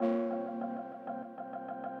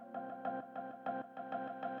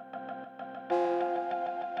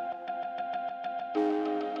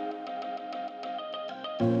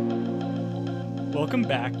Welcome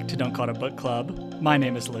back to Don't Call It a Book Club. My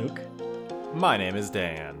name is Luke. My name is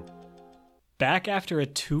Dan. Back after a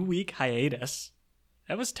 2-week hiatus.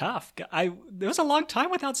 That was tough. There was a long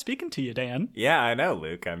time without speaking to you, Dan. Yeah, I know,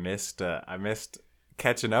 Luke. I missed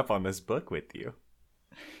catching up on this book with you.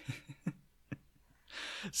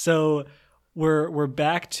 So we're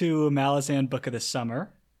back to Malazan Book of the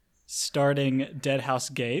Summer, starting Dead House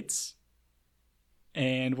Gates,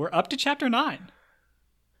 and we're up to chapter 9.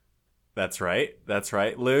 That's right.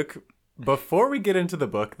 Luke, before we get into the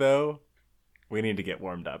book, though, we need to get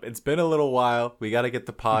warmed up. It's been a little while. We got to get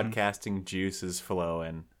the podcasting juices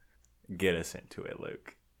flowing. Get us into it,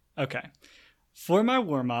 Luke. Okay. For my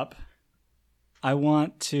warm-up, I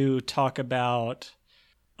want to talk about,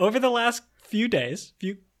 over the last few days,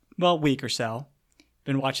 week or so,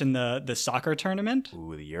 been watching the soccer tournament.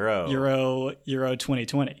 Ooh, the Euro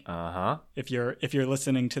 2020. Uh-huh. If you're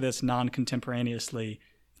listening to this non-contemporaneously,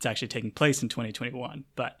 it's actually taking place in 2021.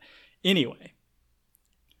 But anyway,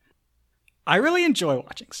 I really enjoy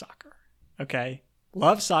watching soccer. Okay?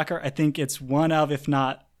 Love soccer. I think it's one of, if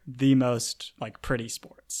not the most pretty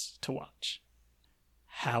sports to watch.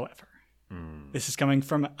 However, this is coming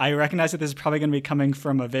from, I recognize that this is probably going to be coming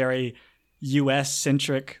from a very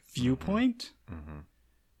US-centric viewpoint. Mm-hmm.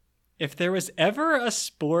 If there was ever a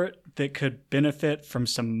sport that could benefit from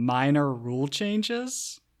some minor rule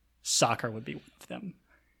changes, soccer would be one of them.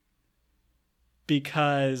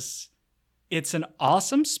 Because it's an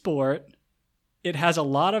awesome sport. It has a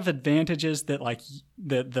lot of advantages that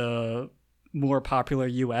the more popular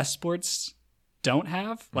US sports don't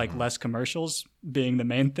have, like less commercials being the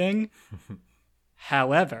main thing.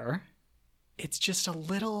 However, it's just a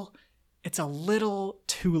little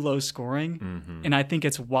too low scoring. And I think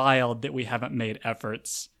it's wild that we haven't made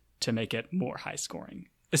efforts to make it more high scoring.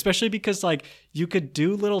 Especially because you could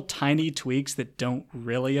do little tiny tweaks that don't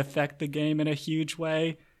really affect the game in a huge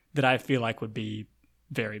way that I feel like would be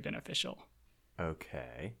very beneficial.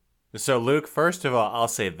 Okay. So, Luke, first of all, I'll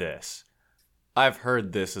say this. I've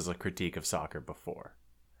heard this as a critique of soccer before.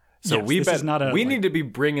 So yes, we need to be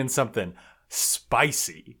bringing something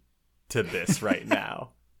spicy to this right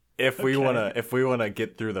now. If we want to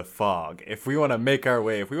get through the fog, if we want to make our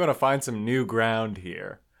way, if we want to find some new ground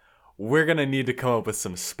here, we're going to need to come up with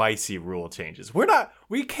some spicy rule changes.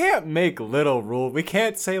 We can't make little rule. We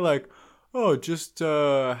can't say just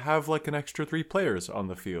have an extra 3 players on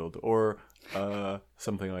the field or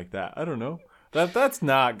something like that. I don't know. That's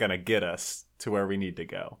not going to get us to where we need to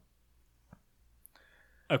go.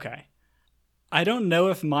 Okay. I don't know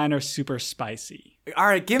if mine are super spicy. All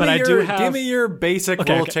right, give me your basic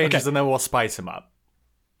rule changes and then we'll spice them up.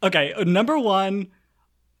 Okay, number 1,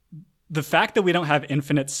 the fact that we don't have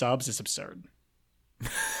infinite subs is absurd.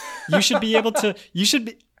 You should be able to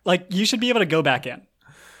go back in.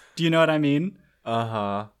 Do you know what I mean?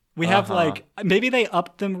 Uh-huh. We have maybe they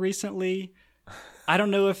upped them recently. I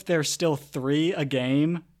don't know if they're still 3 a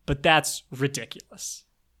game, but that's ridiculous.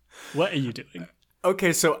 What are you doing?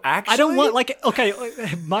 Okay, so actually I don't want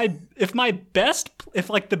if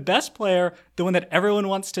the best player, the one that everyone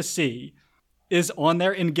wants to see, is on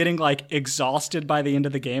there and getting exhausted by the end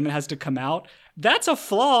of the game and has to come out, that's a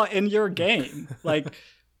flaw in your game.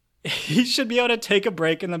 He should be able to take a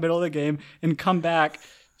break in the middle of the game and come back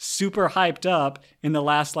super hyped up in the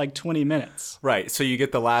last 20 minutes. Right. So you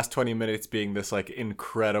get the last 20 minutes being this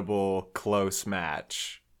incredible close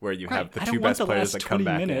match where you have the 2 best players that come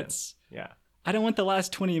back in. Yeah. I don't want the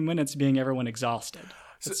last 20 minutes being everyone exhausted.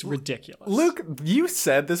 It's ridiculous. Luke, you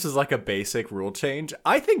said this is a basic rule change.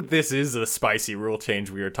 I think this is a spicy rule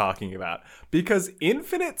change we were talking about because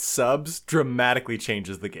infinite subs dramatically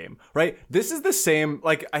changes the game, right? This is the same,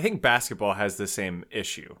 I think basketball has the same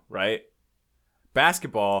issue, right?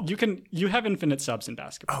 Basketball. You have infinite subs in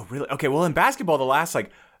basketball. Oh, really? Okay, well in basketball, the last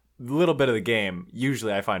little bit of the game,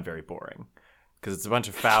 usually I find very boring. Because it's a bunch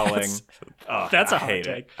of fouling. That's a hot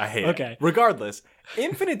take. I hate it. Regardless,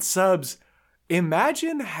 infinite subs,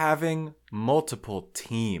 imagine having multiple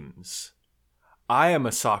teams. I am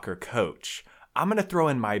a soccer coach. I'm going to throw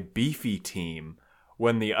in my beefy team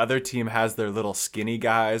when the other team has their little skinny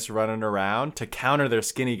guys running around to counter their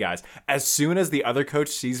skinny guys. As soon as the other coach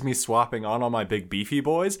sees me swapping on all my big beefy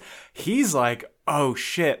boys, he's like, oh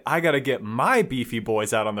shit, I gotta get my beefy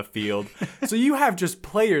boys out on the field. So you have just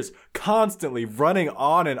players constantly running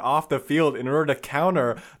on and off the field in order to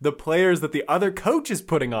counter the players that the other coach is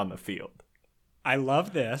putting on the field. I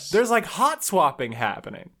love this. There's hot swapping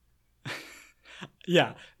happening.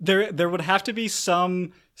 Yeah, there would have to be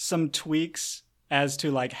some tweaks as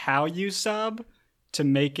to how you sub to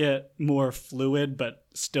make it more fluid but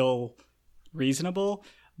still reasonable.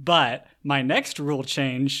 But my next rule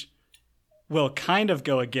change will kind of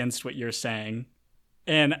go against what you're saying.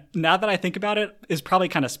 And now that I think about it, is probably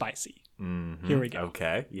kind of spicy. Mm-hmm. Here we go.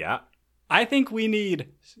 Okay, yeah. I think we need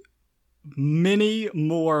many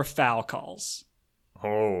more foul calls.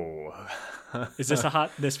 Oh. Is this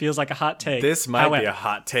this feels like a hot take. This might be a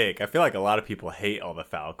hot take. I feel like a lot of people hate all the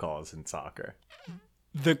foul calls in soccer.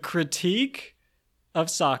 The critique of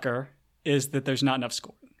soccer is that there's not enough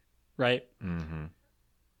scoring, right? Mm-hmm.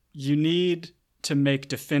 You need to make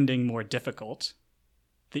defending more difficult.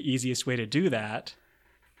 The easiest way to do that,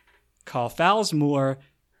 call fouls more.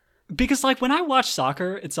 Because, like, when I watch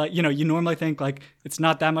soccer, it's like, you know, you normally think, like, it's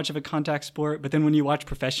not that much of a contact sport. But then when you watch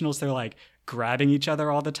professionals, they're, like, grabbing each other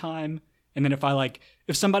all the time. And then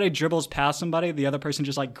if somebody dribbles past somebody, the other person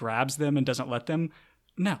just, like, grabs them and doesn't let them.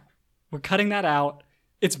 No, we're cutting that out.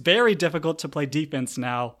 It's very difficult to play defense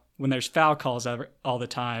now when there's foul calls all the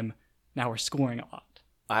time. Now we're scoring a lot.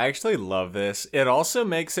 I actually love this. It also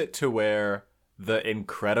makes it to where the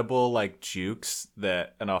incredible like jukes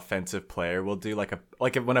that an offensive player will do,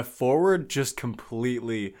 like when a forward just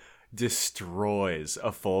completely destroys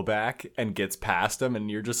a fullback and gets past them, and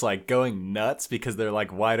you're just like going nuts because they're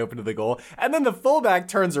like wide open to the goal, and then the fullback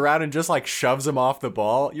turns around and just like shoves him off the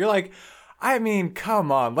ball. You're like, I mean,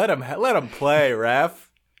 come on, let him play,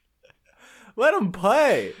 ref. Let him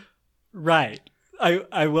play. Right.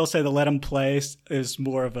 I will say the let him play is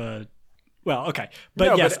more of a, well, okay.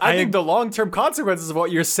 But yes, but I think the long-term consequences of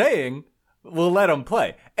what you're saying will let them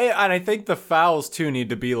play. And I think the fouls too need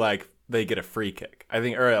to be like they get a free kick. I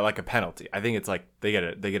think, or like a penalty. I think it's like they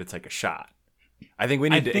get to take a shot. I think we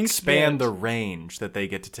need to expand the range that they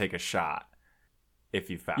get to take a shot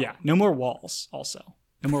if you foul. Yeah, no more walls also.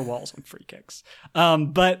 No more walls on free kicks.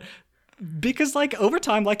 But because like over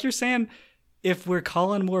time, like you're saying, if we're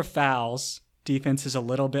calling more fouls, defense is a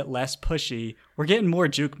little bit less pushy, we're getting more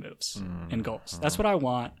juke moves and goals. That's what I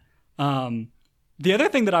want. The other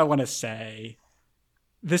thing that I want to say,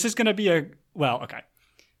 this is going to be okay.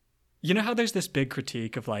 You know how there's this big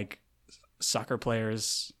critique of like soccer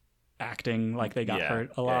players acting like they got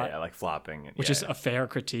hurt a lot? Yeah, like flopping. Which is a fair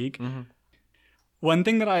critique. Mm-hmm. One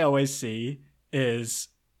thing that I always see is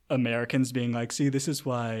Americans being like, see, this is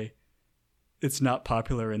why it's not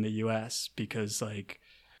popular in the US, because like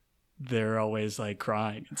they're always like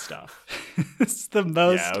crying and stuff. It's the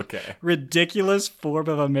most ridiculous form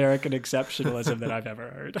of American exceptionalism that I've ever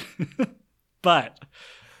heard. But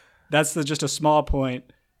that's just a small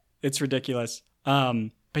point. It's ridiculous.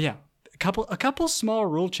 But yeah, a couple small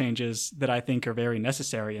rule changes that I think are very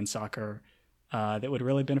necessary in soccer that would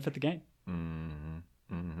really benefit the game. Mm-hmm.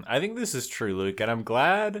 Mm-hmm. I think this is true, Luke, and I'm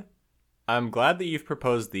glad that you've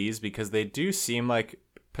proposed these because they do seem like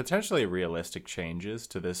potentially realistic changes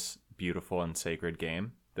to this beautiful and sacred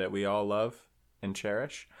game that we all love and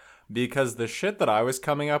cherish. Because the shit that I was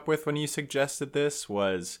coming up with when you suggested this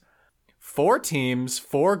was 4 teams,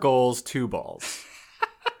 4 goals, 2 balls.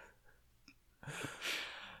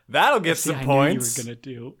 That'll get some points. I knew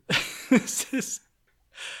you were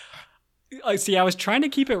gonna do. I was trying to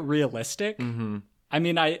keep it realistic. Mm-hmm. I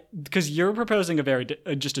mean, because you're proposing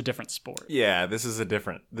just a different sport. Yeah, this is a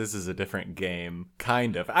different game,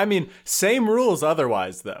 kind of. I mean, same rules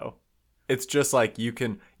otherwise, though. It's just like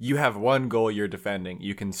you have 1 goal you're defending.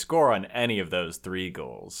 You can score on any of those 3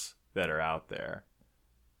 goals that are out there,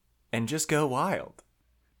 and just go wild.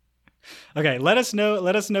 Okay, let us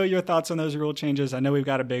know your thoughts on those rule changes. I know we've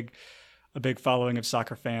got a big following of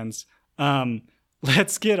soccer fans.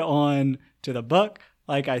 Let's get on to the book.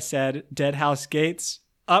 Like I said, Dead House Gates,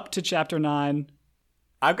 up to chapter 9.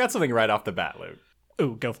 I've got something right off the bat, Luke.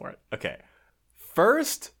 Ooh, go for it. Okay.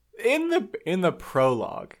 First, in the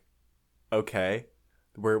prologue, okay,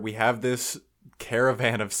 where we have this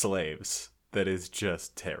caravan of slaves that is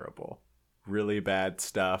just terrible. Really bad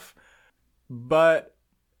stuff. But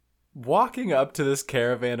walking up to this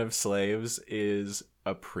caravan of slaves is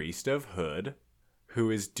a priest of Hood who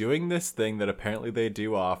is doing this thing that apparently they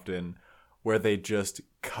do often, where they just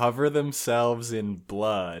cover themselves in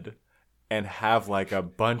blood and have like a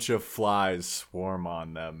bunch of flies swarm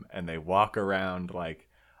on them, and they walk around like,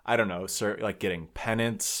 I don't know, like getting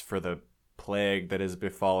penance for the plague that has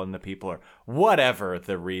befallen the people, or whatever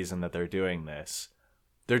the reason that they're doing this.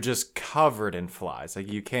 They're just covered in flies.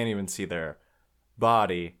 Like you can't even see their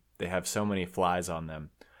body. They have so many flies on them.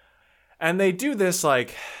 And they do this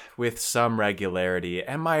like with some regularity.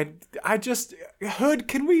 And Hood,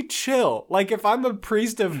 can we chill? Like if I'm a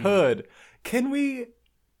priest of Hood, can we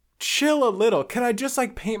chill a little? Can I just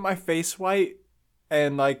like paint my face white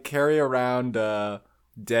and like carry around a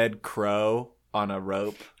dead crow on a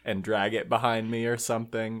rope and drag it behind me or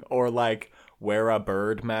something? Or like wear a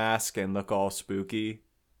bird mask and look all spooky.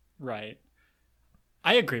 Right.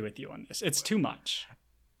 I agree with you on this. It's too much.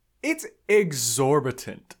 It's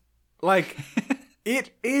exorbitant. Like,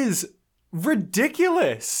 it is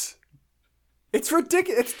ridiculous. It's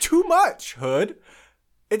ridiculous. It's too much, Hood.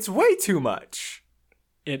 It's way too much.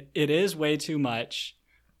 It is way too much.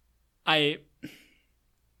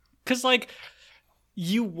 Because, like,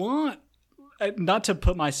 you want, not to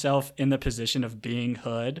put myself in the position of being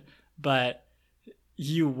Hood, but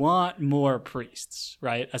you want more priests,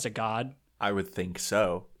 right, as a god? I would think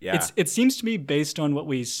so, yeah. It seems to me, based on what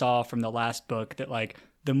we saw from the last book, that, like,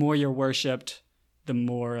 the more you're worshipped, the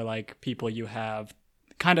more, like, people you have,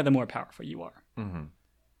 kind of the more powerful you are. Mm-hmm.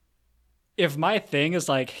 If my thing is,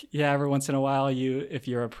 like, yeah, every once in a while, if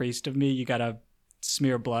you're a priest of me, you gotta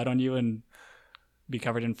smear blood on you and be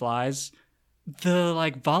covered in flies, the,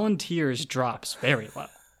 like, volunteers drops very low.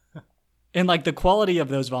 And, like, the quality of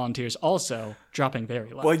those volunteers also dropping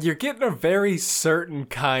very low. Well, you're getting a very certain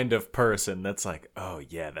kind of person that's like, oh,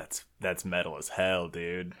 yeah, that's metal as hell,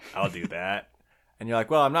 dude. I'll do that. And you're like,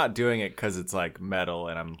 well, I'm not doing it because it's, like, metal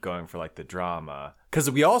and I'm going for, like, the drama. Because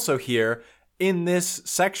we also hear in this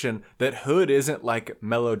section that Hood isn't, like,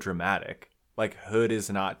 melodramatic. Like, Hood is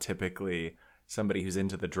not typically somebody who's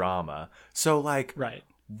into the drama. So, like, right.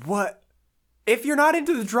 What? If you're not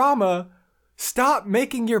into the drama, stop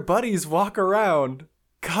making your buddies walk around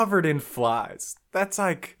covered in flies. That's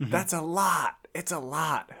like, that's a lot. It's a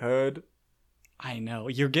lot, Hood. I know.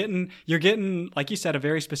 You're getting, like you said, a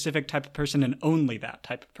very specific type of person, and only that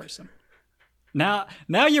type of person. Now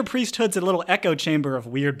your priesthood's a little echo chamber of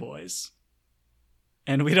weird boys.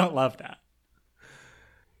 And we don't love that.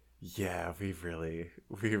 Yeah, we really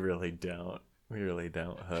don't. We really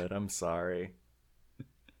don't, Hood. I'm sorry.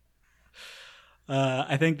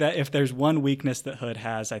 I think that if there's one weakness that Hood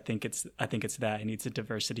has, I think it's that he needs a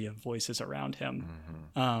diversity of voices around him.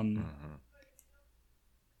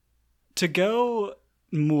 To go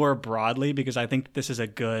more broadly, because I think this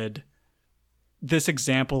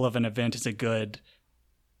example of an event is a good,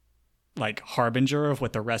 like, harbinger of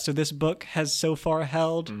what the rest of this book has so far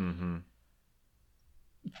held.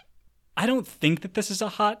 I don't think that this is a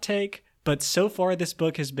hot take, but so far this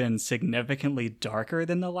book has been significantly darker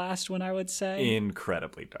than the last one, I would say.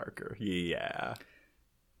 Incredibly darker, yeah.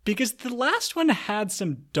 Because the last one had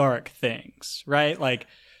some dark things, right? Like,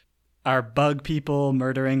 our bug people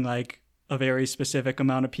murdering, like, a very specific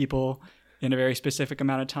amount of people in a very specific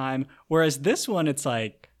amount of time. Whereas this one, it's,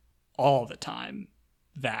 like, all the time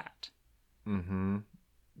that.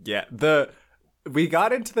 Yeah, we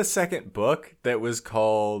got into the second book that was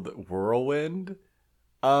called Whirlwind.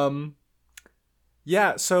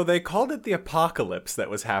 Yeah, so they called it the apocalypse that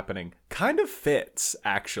was happening. Kind of fits,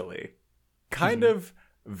 actually. Kind of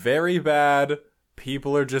very bad.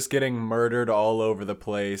 People are just getting murdered all over the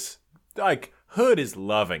place. Like, Hood is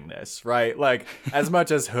loving this, right? Like, as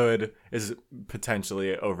much as Hood is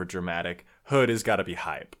potentially overdramatic, Hood has got to be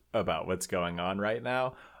hype about what's going on right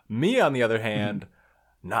now. Me, on the other hand,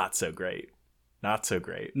 not so great. Not so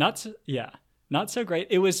great. Not so great.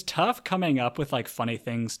 It was tough coming up with, like, funny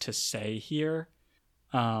things to say here.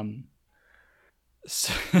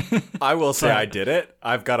 So I will say I did it.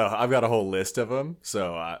 I've got a whole list of them,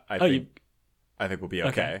 so I think we'll be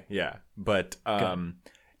okay. Yeah, but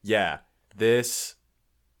yeah, this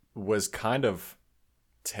was kind of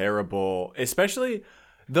terrible. Especially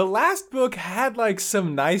the last book had, like,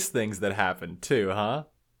 some nice things that happened too, huh?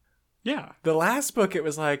 Yeah. The last book, it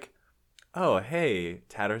was like, oh, hey,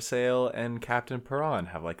 Tattersail and Captain Perron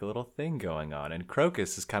have, like, a little thing going on. And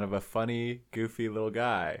Crocus is kind of a funny, goofy little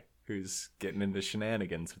guy who's getting into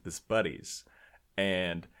shenanigans with his buddies.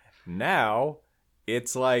 And now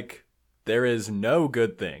it's like there is no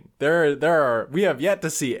good thing. We have yet to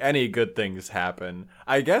see any good things happen.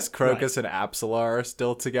 I guess Crocus and Apsalar are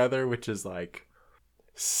still together, which is, like,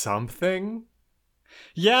 something.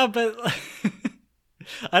 Yeah, but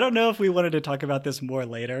I don't know if we wanted to talk about this more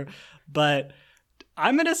later, but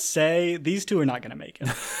I'm going to say these two are not going to make it.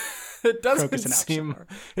 It does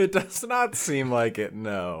not seem like it,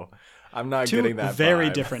 no. I'm not getting that very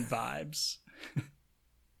vibe. Different vibes.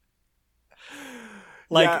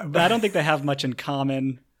 Like, I don't think they have much in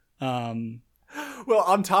common. Well,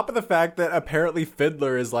 on top of the fact that apparently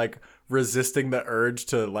Fiddler is, like, resisting the urge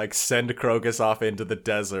to, like, send Crocus off into the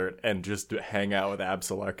desert and just hang out with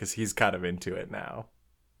Apsalar because he's kind of into it now.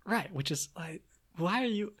 Right, which is, like, why are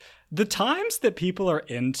you... The times that people are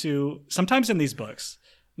into, sometimes in these books,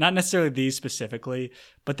 not necessarily these specifically,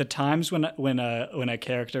 but the times when a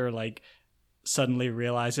character, like, suddenly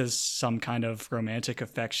realizes some kind of romantic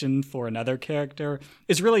affection for another character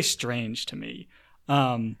is really strange to me.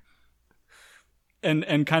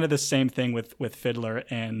 and kind of the same thing with Fiddler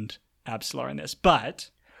and Absolar in this. But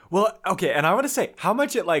well, okay, and I want to say how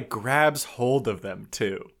much it like grabs hold of them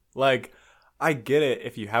too. Like, I get it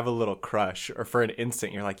if you have a little crush or for an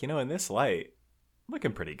instant you're like, in this light,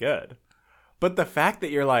 looking pretty good. But the fact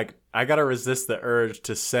that you're like, I gotta resist the urge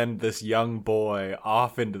to send this young boy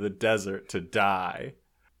off into the desert to die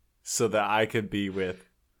so that I could be with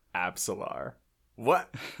Absolar.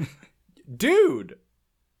 What? Dude!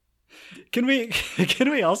 Can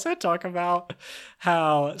we also talk about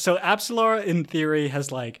how Absolar in theory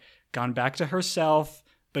has like gone back to herself,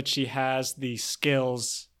 but she has the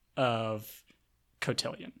skills of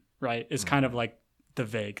Cotillion, right? It's kind of like the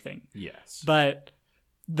vague thing. Yes. But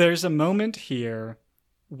there's a moment here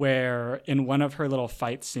where in one of her little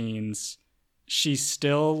fight scenes, she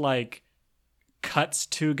still like cuts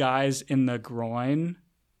two guys in the groin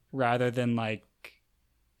rather than like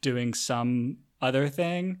doing some other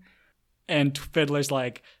thing. And Fiddler's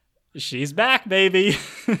like, she's back, baby.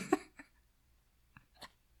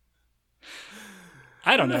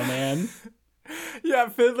 I don't know, man. Yeah,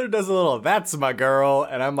 Fiddler does a little, that's my girl.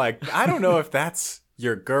 And I'm like, I don't know if that's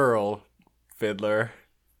your girl, Fiddler.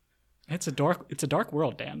 It's a dark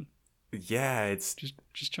world, Dan. Yeah, it's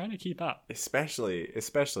just trying to keep up. Especially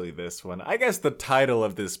this one. I guess the title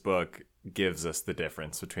of this book gives us the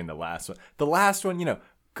difference between the last one. The last one,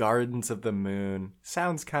 Gardens of the Moon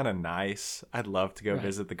sounds kind of nice. I'd love to go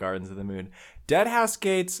visit the Gardens of the Moon. Deadhouse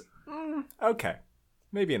Gates, okay,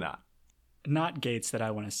 maybe not. Not gates that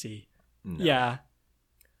I want to see. No. Yeah.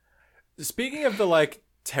 Speaking of the like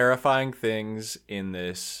terrifying things in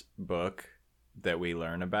this book that we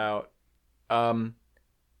learn about,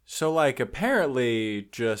 so like apparently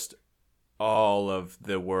just all of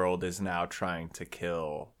the world is now trying to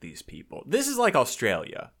kill these people. This is like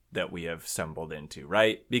Australia that we have stumbled into,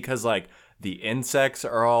 right? Because like the insects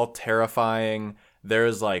are all terrifying.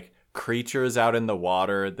 There's like creatures out in the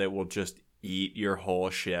water that will just eat your whole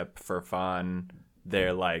ship for fun.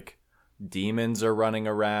 They're like demons are running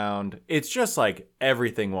around. It's just like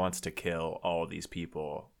everything wants to kill all these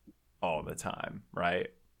people all the time, right?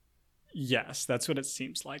 Yes, that's what it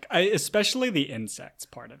seems like. Especially the insects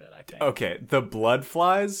part of it, I think. Okay, the blood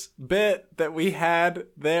flies bit that we had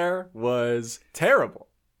there was terrible.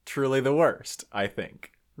 Truly the worst, I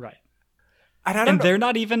think. Right. And I don't know.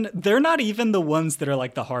 they're not even the ones that are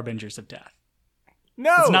like the harbingers of death.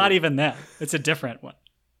 No. It's not even them. It's a different one.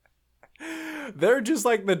 They're just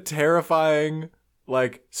like the terrifying,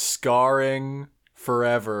 like scarring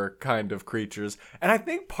forever kind of creatures. And I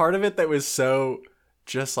think part of it that was so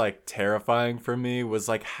just like terrifying for me was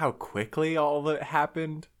like how quickly all of it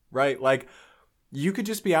happened, right? Like you could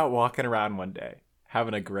just be out walking around one day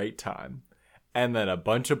having a great time, and then a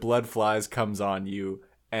bunch of blood flies comes on you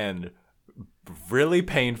and really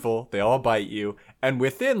painful. They all bite you. And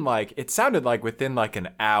within it sounded like within like an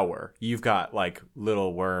hour, you've got like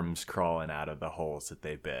little worms crawling out of the holes that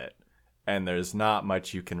they bit. And there's not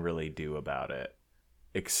much you can really do about it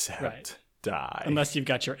except die. Unless you've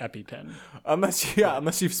got your EpiPen.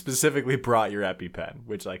 Unless you've specifically brought your EpiPen,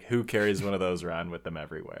 which like who carries one of those around with them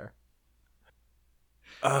everywhere?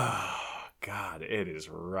 Oh, God, it is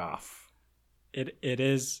rough. It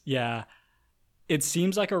is, yeah. It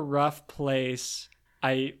seems like a rough place.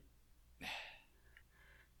 I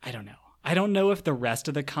don't know. I don't know if the rest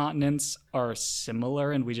of the continents are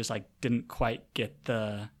similar and we just like didn't quite get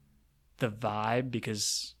the vibe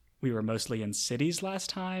because we were mostly in cities last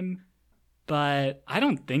time. But I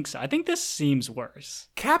don't think so. I think this seems worse.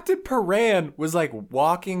 Captain Paran was like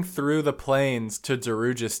walking through the plains to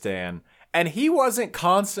Darujistan, and he wasn't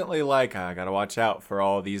constantly like, I gotta watch out for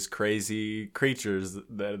all these crazy creatures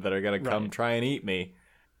that are gonna come try and eat me.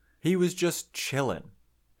 He was just chilling.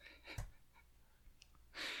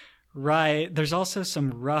 Right. There's also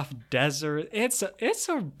some rough desert. It's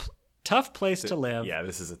a tough place to live. Yeah,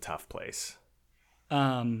 this is a tough place.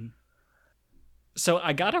 So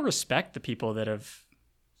I gotta respect the people that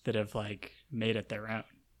have like made it their own.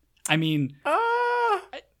 I mean,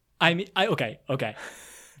 okay.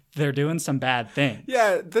 They're doing some bad things.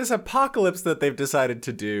 Yeah, this apocalypse that they've decided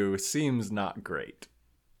to do seems not great.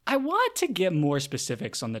 I want to get more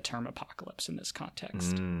specifics on the term apocalypse in this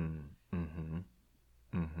context.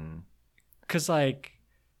 Because, like,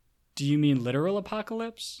 do you mean literal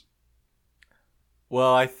apocalypse?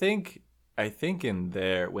 Well, I think in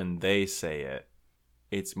there, when they say it,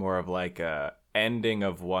 it's more of like a ending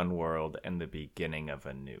of one world and the beginning of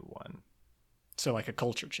a new one. So like a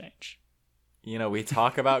culture change. We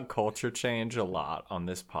talk about culture change a lot on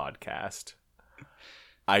this podcast.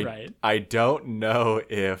 I don't know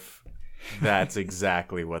if that's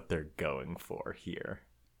exactly what they're going for here.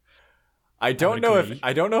 I don't know agree.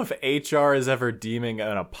 if HR is ever deeming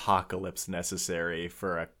an apocalypse necessary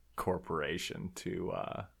for a corporation to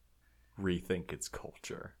rethink its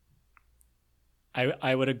culture.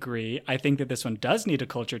 I would agree. I think that this one does need a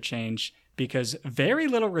culture change because very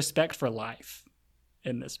little respect for life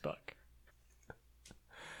in this book.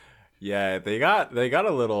 Yeah, they got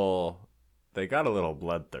a little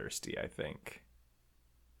bloodthirsty, I think.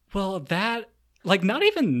 Well, that like not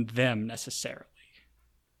even them necessarily.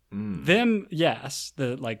 Them, yes,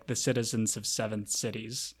 the citizens of 7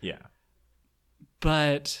 cities. Yeah.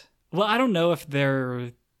 But well, I don't know if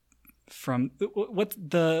they're from what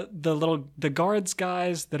the guards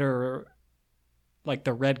guys that are like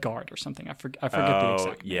the Red Guard or something. I forget the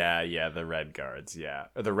exact name. Yeah, the Red Guards, yeah.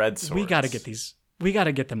 Or the Red Swords. We got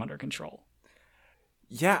to get them under control.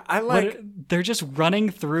 Yeah, they're just running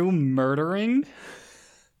through murdering.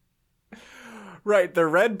 Right, the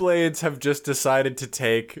Red Blades have just decided to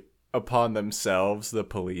take upon themselves the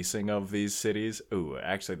policing of these cities. Ooh,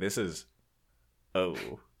 actually,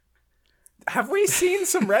 have we seen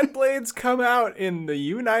some Red Blades come out in the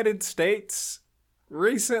United States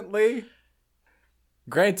recently?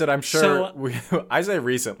 Granted, I'm sure I say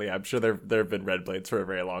recently. I'm sure there have been Red Blades for a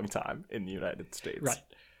very long time in the United States. Right.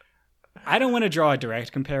 I don't want to draw a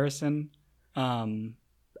direct comparison.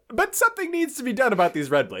 But something needs to be done about these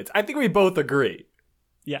Red Blades. I think we both agree.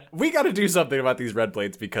 Yeah. We got to do something about these Red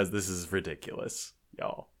Blades because this is ridiculous,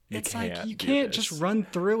 y'all. You can't just run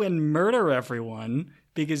through and murder everyone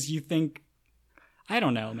because you think, I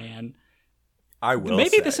don't know, man. I will.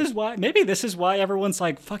 Maybe this is why everyone's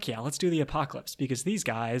like, fuck yeah, let's do the apocalypse because these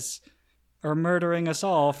guys are murdering us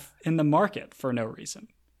all in the market for no reason.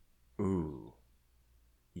 Ooh.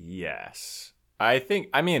 Yes. I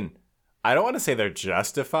don't want to say they're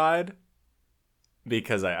justified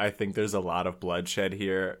because I think there's a lot of bloodshed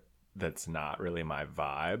here that's not really my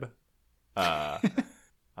vibe.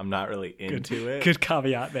 I'm not really into it. Good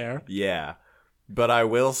caveat there. Yeah. But I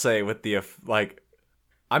will say with the,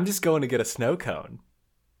 I'm just going to get a snow cone.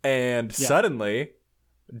 And suddenly,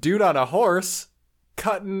 dude on a horse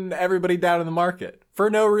cutting everybody down in the market for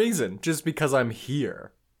no reason, just because I'm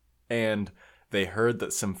here. And they heard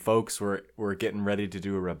that some folks were getting ready to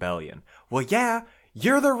do a rebellion. Well, yeah,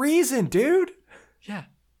 you're the reason, dude. Yeah.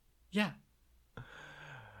 Yeah.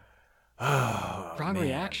 Oh, Wrong man.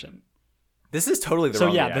 reaction. This is totally the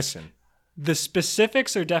wrong reaction. The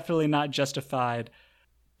specifics are definitely not justified,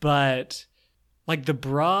 but like the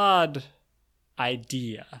broad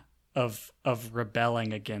idea of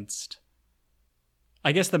rebelling against,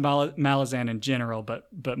 I guess the Malazan in general,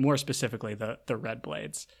 but more specifically the Red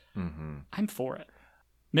Blades. Mm-hmm. I'm for it.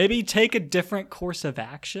 Maybe take a different course of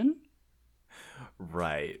action.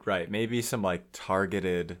 Right. Maybe some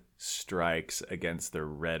targeted strikes against the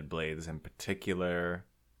Red Blades in particular.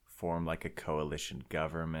 Form a coalition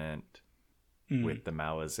government with the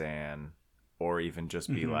Malazan, or even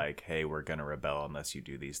just be hey, we're gonna rebel unless you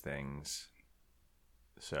do these things.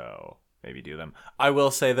 So maybe do them. I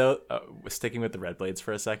will say though, sticking with the Red Blades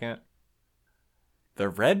for a second, the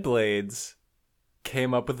Red Blades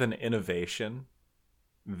came up with an innovation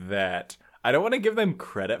that I don't want to give them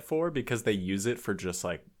credit for because they use it for just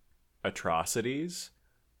atrocities,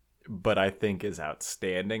 but I think is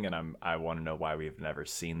outstanding, and I want to know why we've never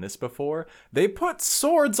seen this before. They put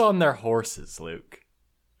swords on their horses, Luke.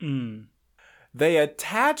 They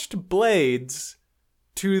attached blades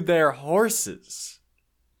to their horses.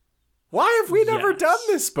 Why have we never done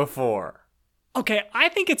this before? Okay, I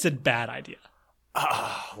think it's a bad idea.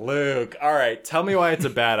 Luke, all right, tell me why it's a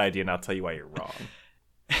bad idea, and I'll tell you why you're wrong.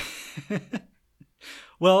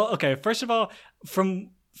 Well, okay, first of all,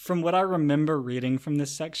 from what I remember reading from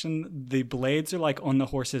this section, the blades are on the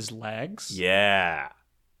horse's legs. Yeah.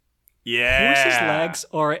 Horses' legs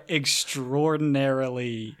are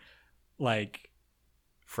extraordinarily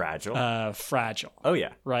fragile. Fragile. Oh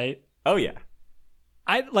yeah. Right? Oh yeah.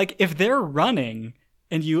 If they're running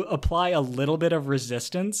and you apply a little bit of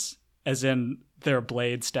resistance, as in their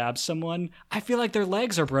blade stabs someone, I feel like their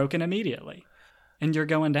legs are broken immediately. And you're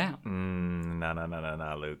going down.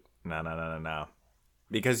 No, Luke. No.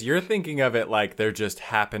 Because you're thinking of it like they're just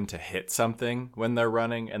happen to hit something when they're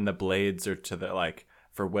running, and the blades are to the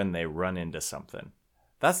for when they run into something.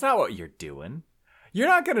 That's not what you're doing. You're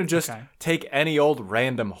not gonna just take any old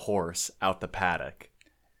random horse out the paddock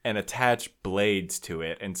and attach blades to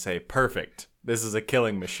it and say, "Perfect, this is a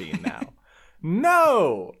killing machine now."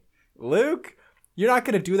 No, Luke. You're not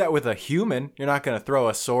going to do that with a human. You're not going to throw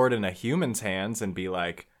a sword in a human's hands and be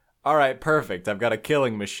like, all right, perfect, I've got a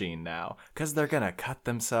killing machine now. Because they're going to cut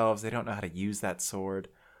themselves. They don't know how to use that sword.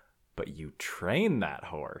 But you train that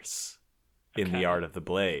horse in the art of the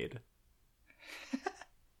blade.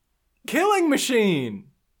 Killing machine.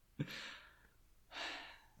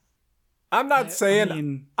 I'm not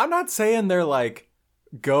saying they're like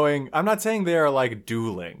going. I'm not saying they are like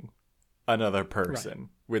dueling another person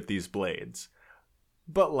with these blades,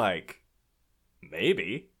 but like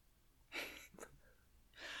maybe.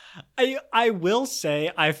 I will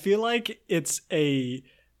say I feel like it's a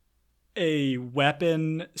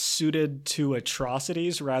weapon suited to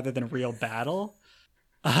atrocities rather than real battle,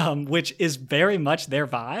 which is very much their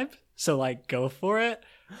vibe. So like, go for it.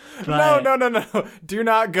 But... No. Do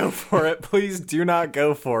not go for it. Please do not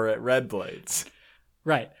go for it, Red Blades.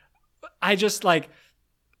 Right. I just like,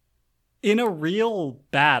 in a real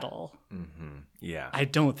battle, yeah, I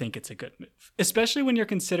don't think it's a good move. Especially when you're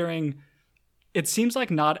considering, it seems like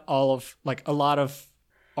not all of, like a lot of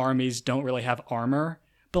armies don't really have armor.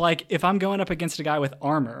 But like, if I'm going up against a guy with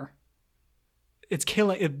armor, it's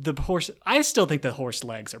killing the horse. I still think the horse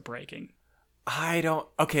legs are breaking.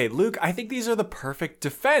 Okay, Luke, I think these are the perfect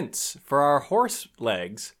defense for our horse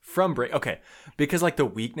legs from break. Okay, because like the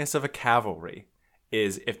weakness of a cavalry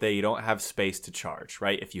is if they don't have space to charge,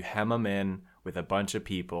 right? If you hem them in with a bunch of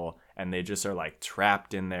people and they just are like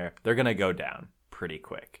trapped in there, they're going to go down pretty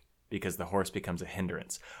quick because the horse becomes a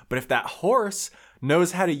hindrance. But if that horse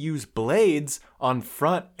knows how to use blades on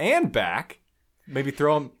front and back, maybe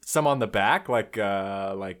throw some on the back like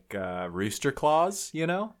rooster claws, you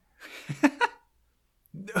know?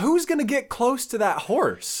 Who's gonna get close to that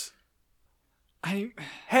horse?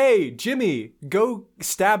 Hey, Jimmy, go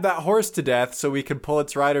stab that horse to death so we can pull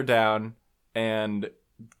its rider down and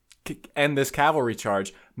end this cavalry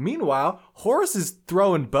charge. Meanwhile, horse is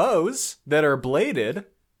throwing bows that are bladed.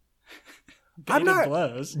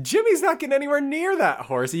 Blows. Jimmy's not getting anywhere near that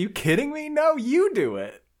horse. Are you kidding me? No, you do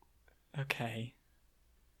it. Okay.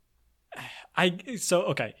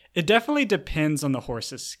 Okay. It definitely depends on the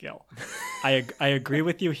horse's skill. I agree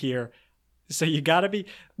with you here. So you gotta be,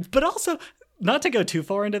 but also not to go too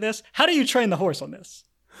far into this. How do you train the horse on this?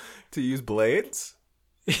 To use blades?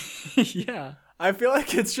 Yeah. I feel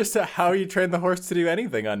like it's just how you train the horse to do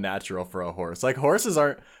anything unnatural for a horse. Like horses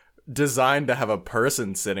aren't designed to have a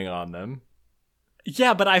person sitting on them.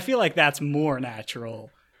 Yeah, but I feel like that's more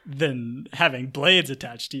natural than having blades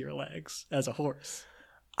attached to your legs as a horse.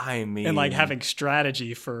 I mean... And like having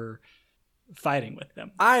strategy for fighting with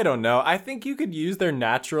them. I don't know. I think you could use their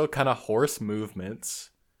natural kind of horse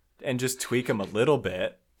movements and just tweak them a little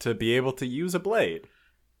bit to be able to use a blade.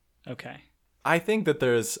 Okay. I think that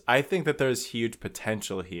there's huge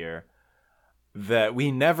potential here that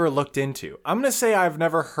we never looked into. I'm going to say I've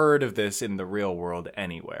never heard of this in the real world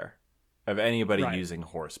anywhere, of anybody using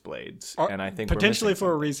horse blades. And I think potentially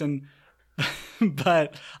for a reason.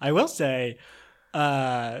 But I will say,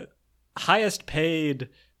 highest paid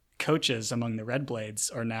coaches among the Red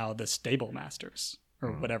Blades are now the stable masters,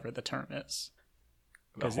 or whatever the term is,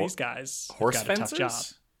 because these guys horse have got fencers? a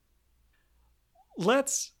tough job.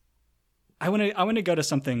 I want to go to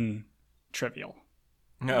something trivial.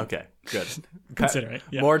 Okay, good. Consider it.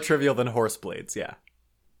 Yeah. More trivial than horse blades, yeah.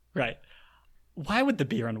 Right. Why would the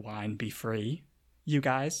beer and wine be free, you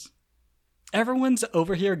guys? Everyone's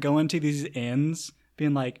over here going to these inns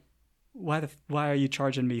being like, why are you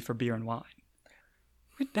charging me for beer and wine?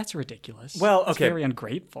 That's ridiculous. Well, okay. It's very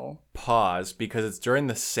ungrateful. Pause, because it's during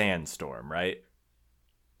the sandstorm, right?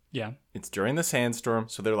 Yeah. It's during the sandstorm,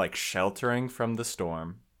 so they're like sheltering from the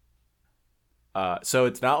storm. So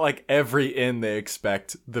it's not like every inn they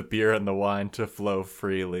expect the beer and the wine to flow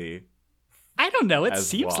freely. I don't know. It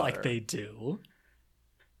seems water. like they do.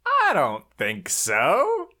 I don't think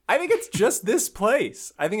so. I think it's just this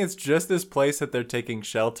place. I think it's just this place that they're taking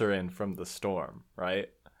shelter in from the storm, right?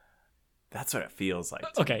 That's what it feels like.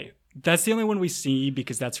 Okay. That's the only one we see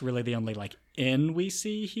because that's really the only like inn we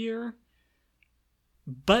see here.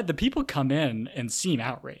 But the people come in and seem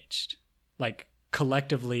outraged, like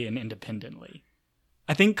collectively and independently.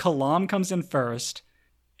 I think Kalam comes in first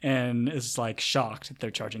and is like shocked that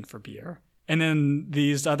they're charging for beer. And then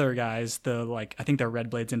these other guys, I think they're Red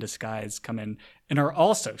Blades in disguise, come in and are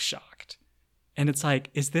also shocked. And it's like,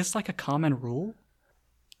 is this like a common rule?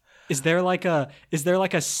 Is there like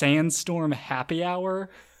a sandstorm happy hour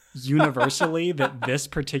universally that this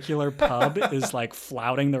particular pub is like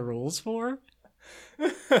flouting the rules for?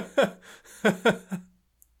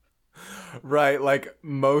 Right, like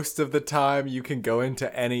most of the time you can go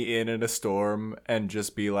into any inn in a storm and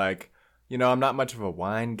just be like, I'm not much of a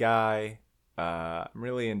wine guy. I'm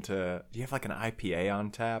really into. Do you have like an IPA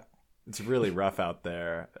on tap? It's really rough out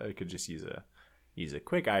there. I could just use a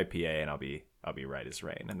quick IPA and I'll be right as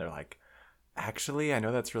rain. And they're like, actually, I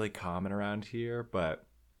know that's really common around here, but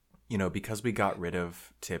because we got rid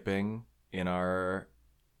of tipping in our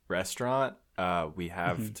restaurant. We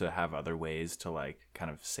have to have other ways to like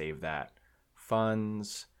kind of save that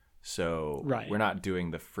funds. So we're not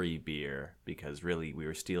doing the free beer because really we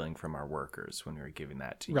were stealing from our workers when we were giving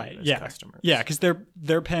that to you as customers. Yeah, because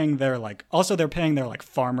they're paying their like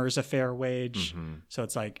farmers a fair wage. So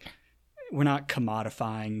it's like we're not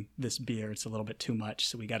commodifying this beer. It's a little bit too much,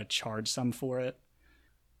 so we got to charge some for it.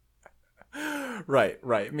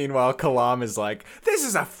 Right. Meanwhile, Kalam is like, this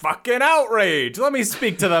is a fucking outrage. Let me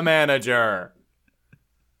speak to the manager.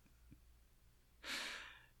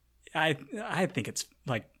 I think it's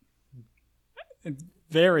like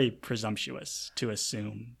very presumptuous to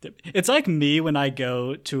assume that it's like me when I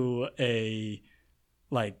go to a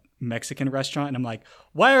like Mexican restaurant and I'm like,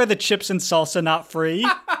 why are the chips and salsa not free?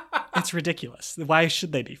 It's ridiculous. Why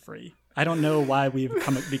should they be free? I don't know why we've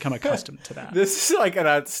become accustomed to that. This is like an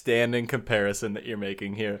outstanding comparison that you're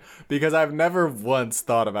making here, because I've never once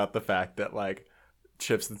thought about the fact that like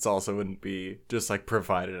chips and salsa wouldn't be just like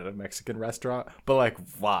provided at a Mexican restaurant, but like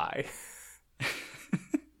why?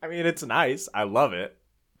 I mean, it's nice. I love it.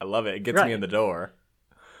 It gets me in the door.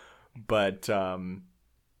 But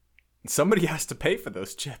somebody has to pay for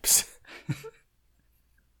those chips.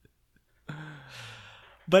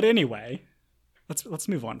 But anyway, let's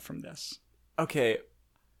move on from this. Okay.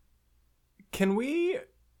 Can we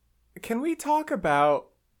talk about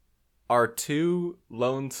our two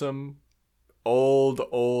lonesome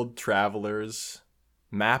old travelers,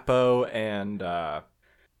 Mappo and or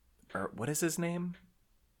what is his name?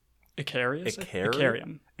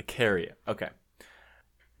 Icarium. Okay.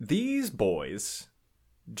 These boys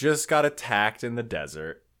just got attacked in the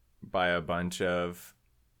desert by a bunch of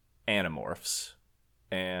animorphs.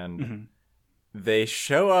 And they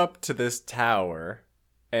show up to this tower,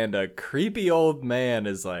 and a creepy old man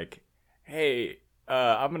is like, hey,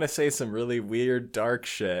 I'm going to say some really weird, dark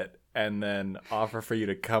shit, and then offer for you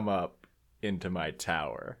to come up into my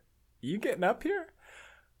tower. You getting up here?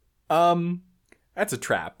 That's a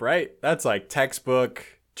trap, right? That's like textbook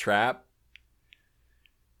trap.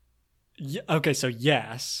 Yeah, okay, so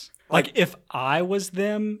yes. Like if I was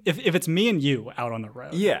them, if it's me and you out on the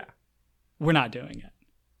road. Yeah. We're not doing it.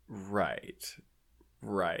 Right.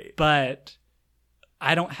 But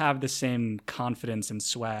I don't have the same confidence and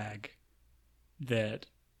swag that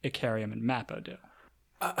Icarium and Mappo do.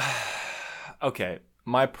 Okay,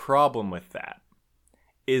 my problem with that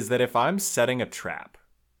is that if I'm setting a trap,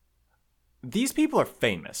 these people are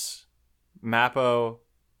famous. Mappo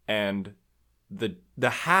and the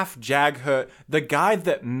half Jaghood, the guy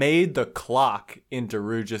that made the clock in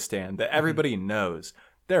Darujistan that everybody knows.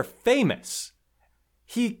 They're famous.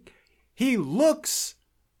 He looks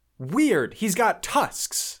weird. He's got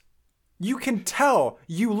tusks. You can tell.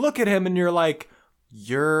 You look at him and you're like,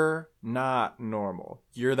 you're not normal.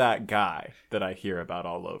 You're that guy that I hear about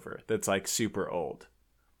all over that's like super old.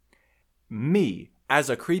 Me, as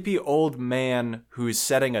a creepy old man who's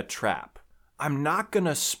setting a trap, I'm not going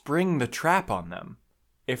to spring the trap on them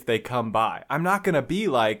if they come by. I'm not going to be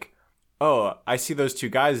like, oh, I see those two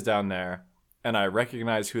guys down there and I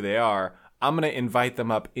recognize who they are. I'm going to invite them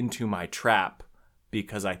up into my trap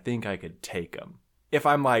because I think I could take them. If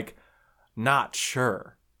I'm like, not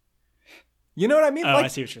sure. You know what I mean? Oh, like, I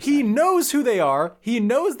see what you're he saying. knows who they are. He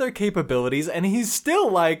knows their capabilities. And he's still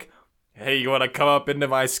like, hey, you want to come up into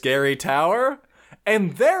my scary tower?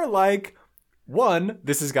 And they're like, one,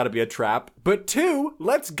 this has got to be a trap. But two,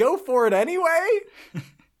 let's go for it anyway.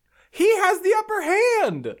 He has the upper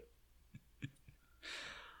hand.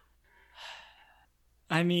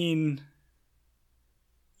 I mean,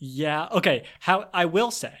 yeah. Okay. I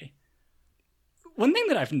will say, one thing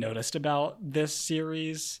that I've noticed about this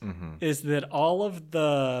series is that all of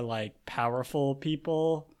the like powerful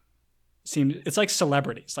people it's like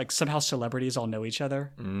celebrities. Like somehow celebrities all know each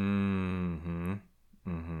other.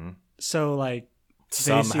 So like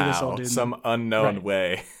they see this old dude, some unknown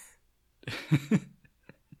way.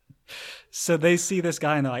 So they see this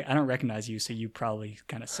guy and they're like, I don't recognize you, so you probably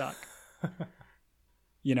kind of suck.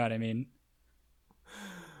 You know what I mean?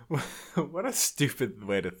 What a stupid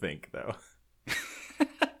way to think, though.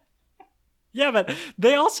 Yeah, but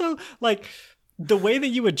they also, like, the way that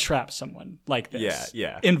you would trap someone like this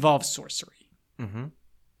involves sorcery.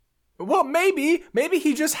 Well, maybe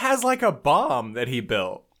he just has, like, a bomb that he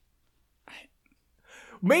built.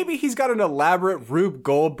 Maybe he's got an elaborate Rube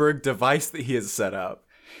Goldberg device that he has set up.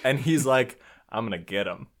 And he's like, I'm going to get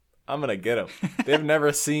him. They've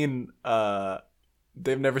never seen a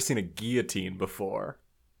guillotine before.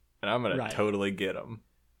 And I'm going to totally get him.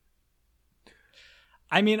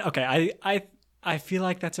 I mean, okay, I feel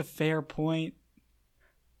like that's a fair point.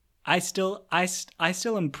 I still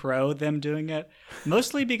am pro them doing it,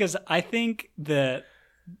 mostly because I think that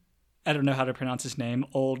I don't know how to pronounce his name,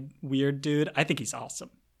 old weird dude. I think he's awesome.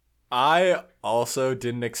 I also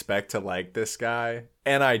didn't expect to like this guy,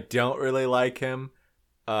 and I don't really like him.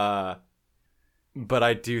 But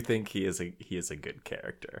I do think he is a good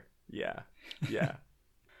character. Yeah. Yeah.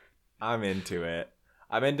 I'm into it.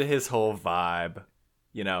 I'm into his whole vibe,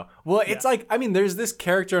 you know. Well, it's like, I mean, there's this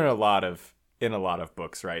character in a lot of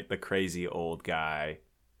books, right? The crazy old guy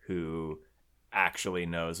who actually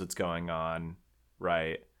knows what's going on,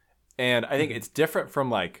 right? And I think it's different from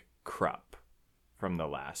like Krupp from the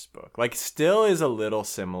last book. Like, still is a little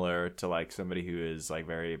similar to like somebody who is like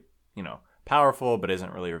very, you know, powerful but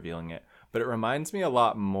isn't really revealing it. But it reminds me a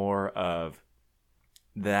lot more of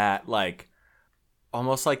that, like,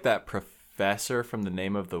 almost like that professor from The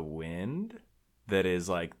Name of the Wind that is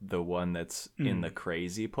like the one that's in the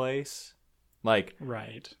crazy place. Like,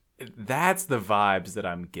 right. That's the vibes that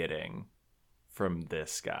I'm getting from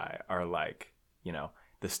this guy, are like, you know,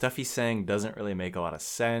 the stuff he's saying doesn't really make a lot of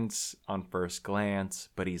sense on first glance,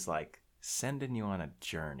 but he's like sending you on a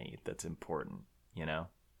journey that's important, you know?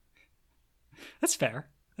 That's fair.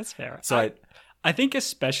 That's fair. So I think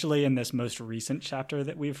especially in this most recent chapter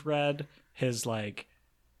that we've read, his like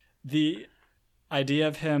the idea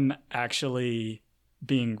of him actually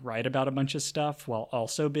being right about a bunch of stuff while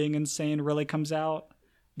also being insane really comes out.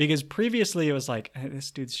 Because previously it was like,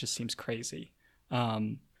 this dude just seems crazy.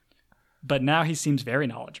 But now he seems very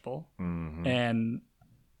knowledgeable. Mm-hmm. And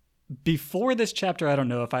before this chapter, I don't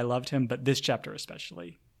know if I loved him, but this chapter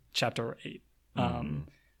especially, chapter 8,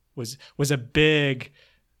 was a big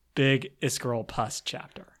Iskarol Pus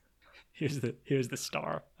chapter. Here's the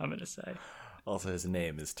star, I'm going to say. Also, his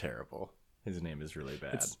name is terrible. His name is really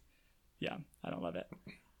bad. Yeah, I don't love it.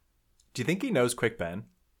 Do you think he knows Quick Ben?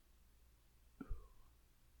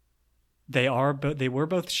 They were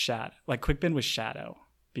both Shadow. Like, Quick Ben was Shadow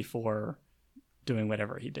before doing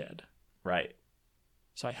whatever he did. Right.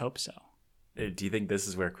 So I hope so. Do you think this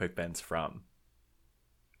is where Quick Ben's from?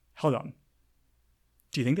 Hold on.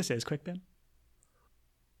 Do you think this is Quick Ben?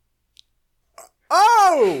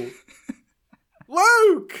 Oh!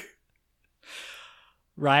 Luke!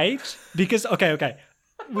 Right? Because, okay.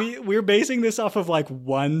 We're basing this off of like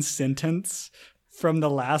one sentence from the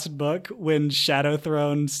last book when Shadow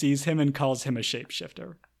Throne sees him and calls him a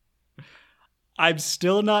shapeshifter. I'm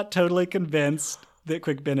still not totally convinced that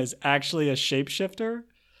Quick Ben is actually a shapeshifter,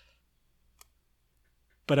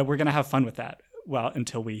 but we're going to have fun with that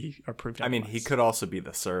until we are proved otherwise. I mean, he could also be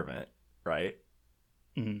the servant, right?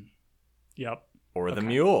 Mm. Yep. Or the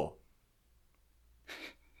mule.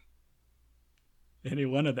 Any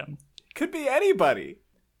one of them. Could be anybody.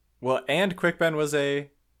 Well, and Quick Ben was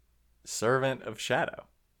a servant of Shadow.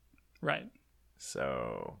 Right.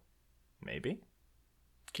 So, maybe?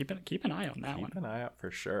 Keep an eye on that one. Keep an eye out for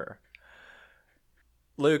sure.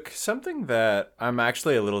 Luke, something that I'm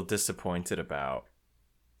actually a little disappointed about.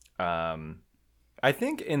 I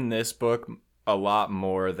think in this book, a lot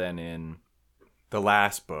more than in the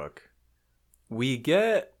last book, we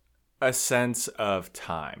get a sense of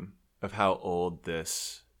time, of how old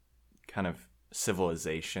this kind of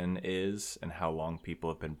civilization is and how long people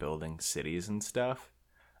have been building cities and stuff.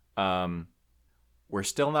 We're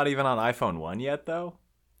still not even on iPhone 1 yet, though.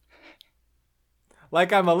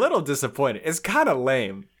 Like, I'm a little disappointed. It's kind of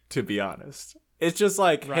lame, to be honest. It's just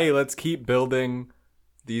like, right. Hey, let's keep building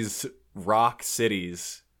these rock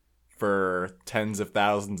cities for tens of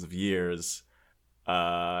thousands of years.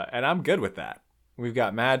 And I'm good with that. We've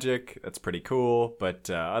got magic. That's pretty cool. But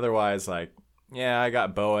otherwise, like, yeah, I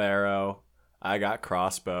got bow arrow. I got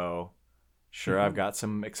crossbow. Sure, I've got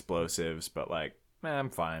some explosives. But, like, I'm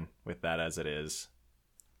fine with that as it is.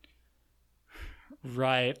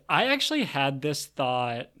 Right. I actually had this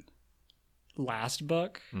thought last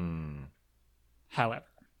book. However,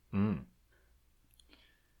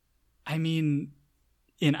 I mean,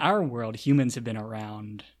 in our world, humans have been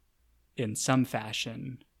around in some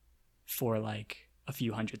fashion for like a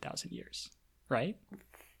few 100,000 years, right?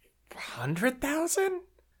 100,000?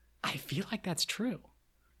 I feel like that's true.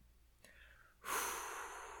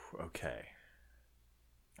 Okay.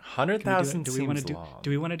 100,000 seems long. Do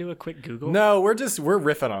we want to do a quick Google? No, we're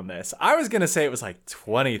riffing on this. I was going to say it was like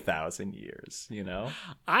 20,000 years, you know?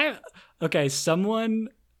 Okay, someone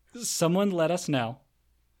let us know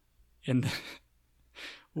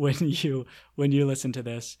when you listen to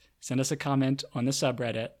this, send us a comment on the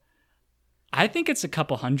subreddit. I think it's a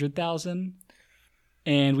couple 100,000,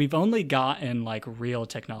 and we've only gotten like real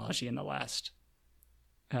technology in the last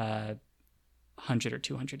 100 or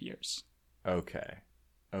 200 years. Okay.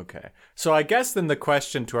 Okay. So I guess then the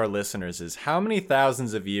question to our listeners is, how many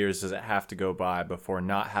thousands of years does it have to go by before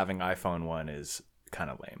not having iPhone 1 is kind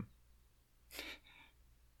of lame?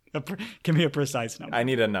 Give me a precise number. I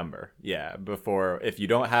need a number. Yeah, before, if you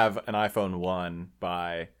don't have an iPhone 1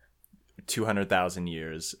 by 200,000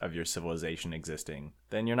 years of your civilization existing,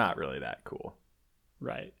 then you're not really that cool.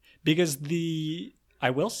 Right. Because I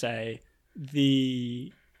will say,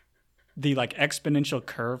 the like exponential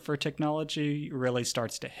curve for technology really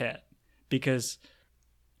starts to hit, because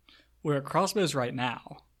we're at crossroads right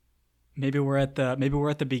now. Maybe we're at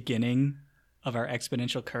the beginning of our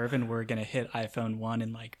exponential curve, and we're going to hit iPhone 1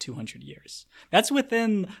 in like 200 years. That's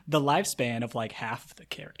within the lifespan of like half of the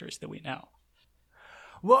characters that we know.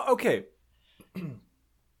 Well, okay.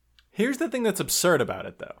 Here's the thing that's absurd about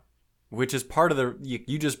it, though, which is part of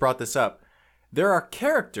you just brought this up. There are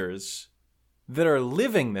characters that are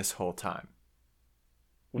living this whole time.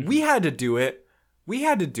 Mm-hmm. We had to do it. We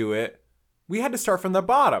had to start from the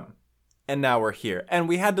bottom. And now we're here. And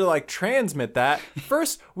we had to like transmit that.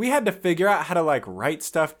 First, we had to figure out how to like write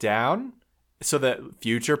stuff down so that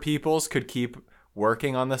future peoples could keep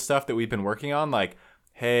working on the stuff that we've been working on. Like,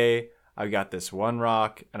 hey, I've got this one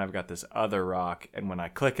rock and I've got this other rock. And when I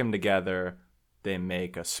click them together, they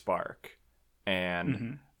make a spark.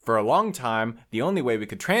 And for a long time, the only way we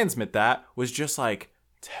could transmit that was just like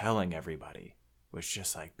telling everybody. Was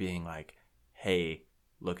just like being like, hey,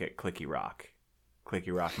 look at Clicky Rock.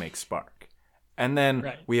 Clicky Rock makes spark. And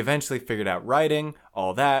then we eventually figured out writing,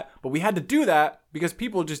 all that. But we had to do that because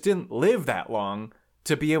people just didn't live that long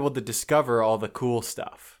to be able to discover all the cool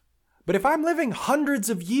stuff. But if I'm living hundreds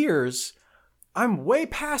of years, I'm way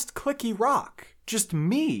past Clicky Rock. Just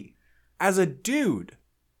me as a dude.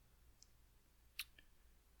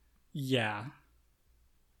 Yeah.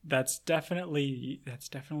 That's definitely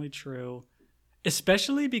true.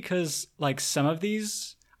 Especially because like some of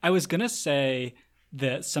these, I was going to say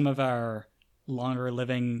that some of our longer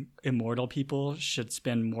living immortal people should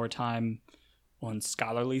spend more time on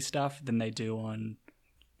scholarly stuff than they do on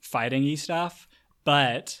fighting-y stuff.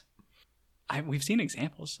 But we've seen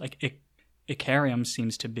examples. Like Icarium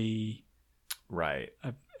seems to be right.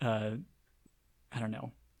 I don't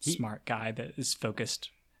know, smart guy that is focused,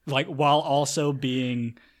 like while also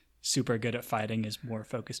being super good at fighting, is more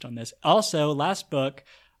focused on this. Also, last book,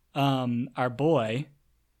 our boy,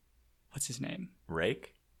 what's his name?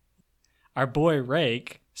 Rake? Our boy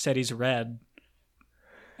Rake said he's read.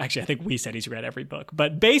 Actually, I think we said he's read every book,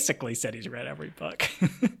 but basically said he's read every book.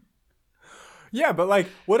 Yeah, but like,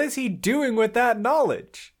 what is he doing with that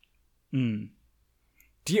knowledge? Do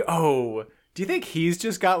you think he's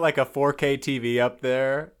just got like a 4K TV up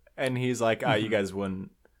there and he's like, you guys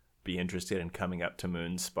wouldn't be interested in coming up to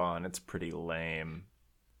Moonspawn? It's pretty lame.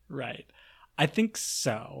 Right. I think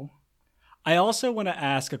so. I also want to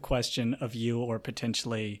ask a question of you, or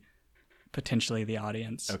potentially the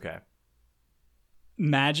audience. Okay.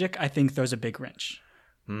 Magic, I think, throws a big wrench.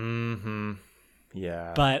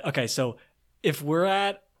 Yeah. But okay, so if we're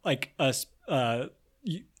at like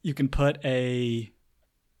you can put a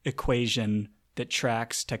equation that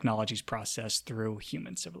tracks technology's process through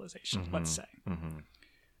human civilization, let's say.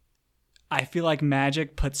 I feel like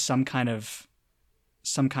magic puts some kind of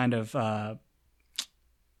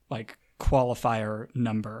like qualifier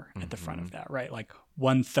number at the front of that, right? Like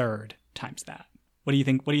 1/3 times that. What do you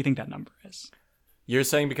think that number is? You're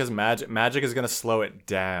saying because magic is going to slow it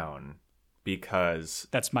down, because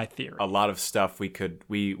that's my theory. A lot of stuff we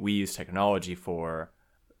use technology for,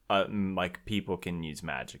 like people can use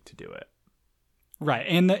magic to do it. Right.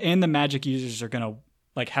 And the magic users are going to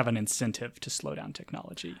like have an incentive to slow down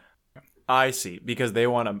technology. I see, because they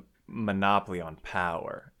want a monopoly on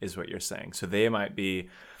power is what you're saying. So they might be,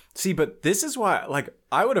 but this is why, like,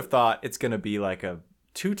 I would have thought it's going to be like a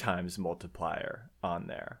 2 times multiplier on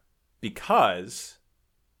there, because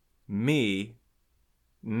me,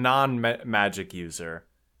 non-magic user,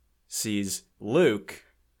 sees Luke,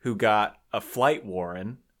 who got a flight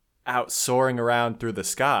warren, out soaring around through the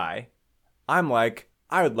sky. I'm like,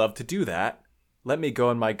 I would love to do that. Let me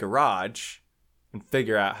go in my garage and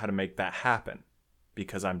figure out how to make that happen,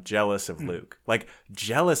 because I'm jealous of Luke. Like,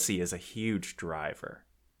 jealousy is a huge driver,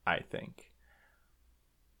 I think.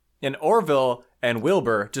 And Orville and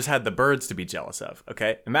Wilbur just had the birds to be jealous of,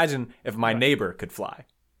 okay? Imagine if my neighbor could fly.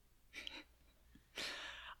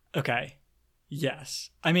 Okay. Yes.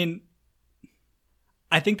 I mean,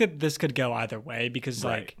 I think that this could go either way, because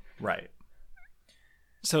Right.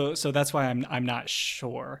 So that's why I'm not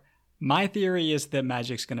sure. My theory is that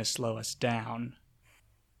magic's going to slow us down,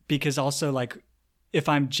 because also, like, if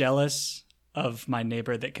I'm jealous of my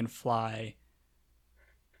neighbor that can fly,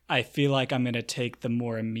 I feel like I'm going to take the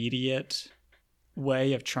more immediate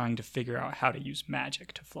way of trying to figure out how to use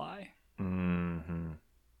magic to fly. Mm-hmm.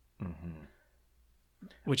 Mm-hmm.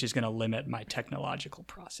 Which is going to limit my technological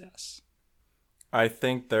process. I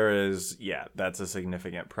think that's a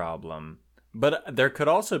significant problem. But there could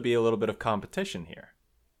also be a little bit of competition here,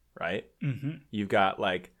 right? Mm-hmm. You've got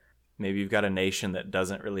maybe you've got a nation that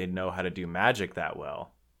doesn't really know how to do magic that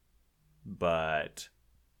well. But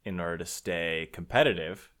in order to stay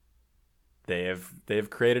competitive, they've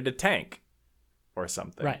created a tank or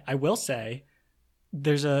something. Right. I will say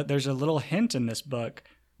there's a little hint in this book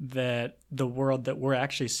that the world that we're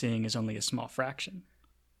actually seeing is only a small fraction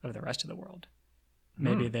of the rest of the world.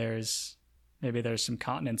 Maybe there's some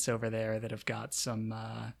continents over there that have got some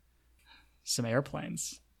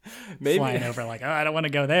airplanes flying over. Like, oh, I don't want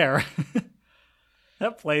to go there.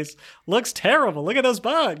 That place looks terrible. Look at those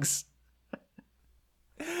bugs.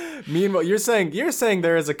 Meanwhile, you're saying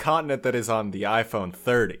there is a continent that is on the iPhone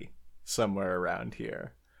 30 somewhere around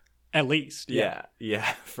here. At least. Yeah,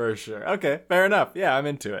 for sure. Okay, fair enough. Yeah, I'm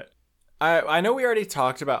into it. I know we already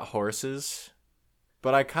talked about horses,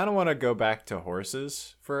 but I kind of want to go back to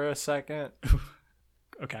horses for a second.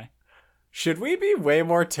 Okay. Should we be way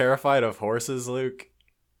more terrified of horses, Luke?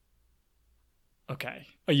 Okay.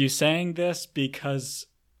 Are you saying this because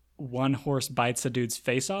one horse bites a dude's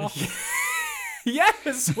face off?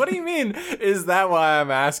 Yes. What do you mean? Is that why I'm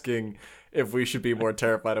asking if we should be more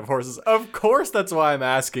terrified of horses? Of course that's why I'm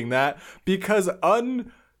asking that. Because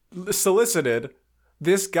unsolicited,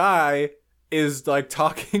 this guy is like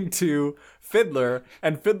talking to Fiddler,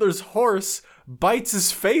 and Fiddler's horse bites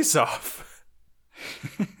his face off.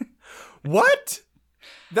 What?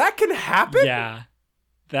 That can happen? Yeah.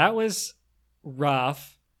 That was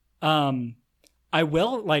rough. I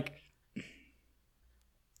will,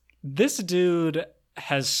 this dude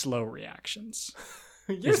has slow reactions.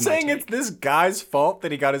 You're saying it's this guy's fault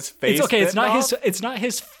that he got his face It's okay, off? it's not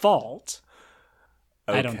his fault.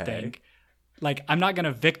 Okay. I don't think. I'm not going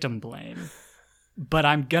to victim blame, but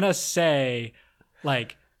I'm going to say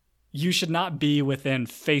you should not be within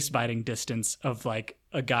face biting distance of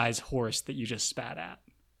a guy's horse that you just spat at.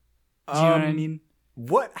 Do you know what I mean?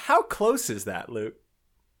 What? How close is that, Luke?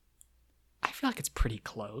 I feel like it's pretty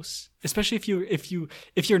close, especially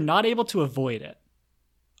if you're not able to avoid it.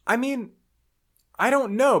 I mean, I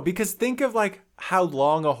don't know, because think of how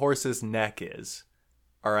long a horse's neck is.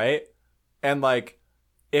 All right? And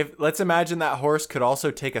if let's imagine that horse could also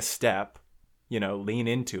take a step, lean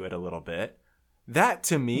into it a little bit. That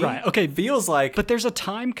to me feels like But there's a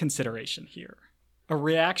time consideration here. A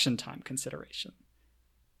reaction time consideration.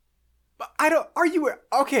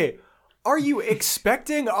 Are you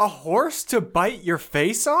expecting a horse to bite your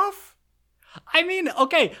face off? I mean,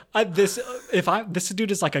 okay, this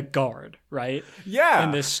dude is like a guard, right? Yeah.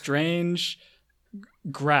 And this strange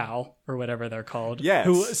growl or whatever they're called, yes,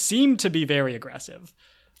 who seem to be very aggressive.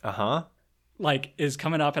 Uh-huh. Is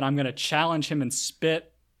coming up and I'm going to challenge him and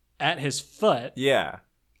spit at his foot. Yeah.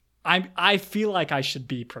 I feel like I should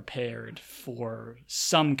be prepared for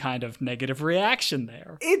some kind of negative reaction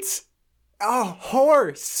there. It's a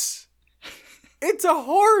horse. It's a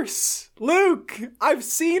horse. Luke, I've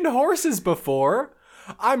seen horses before.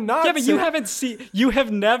 I'm not. Yeah, but you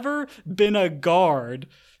have never been a guard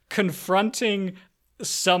confronting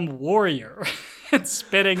some warrior and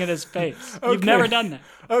spitting in his face. Okay. You've never done that.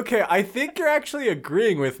 Okay, I think you're actually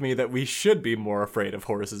agreeing with me that we should be more afraid of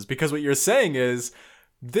horses, because what you're saying is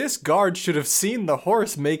this guard should have seen the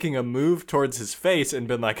horse making a move towards his face and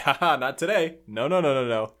been like, haha, not today.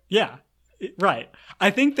 No. Yeah, right. I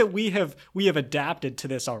think that we have adapted to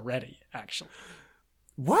this already, actually.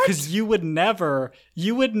 What? Because you would never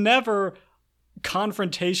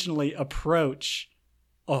confrontationally approach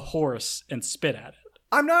a horse and spit at it.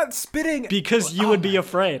 I'm not spitting. Because you would be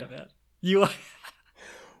afraid of it.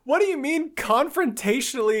 What do you mean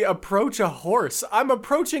confrontationally approach a horse? I'm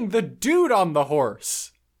approaching the dude on the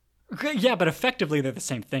horse. Yeah, but effectively they're the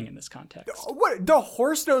same thing in this context. What? The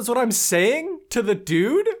horse knows what I'm saying to the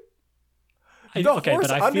dude? The horse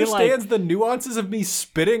understands the nuances of me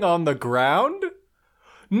spitting on the ground?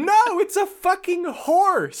 No, it's a fucking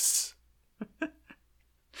horse.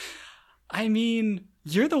 I mean,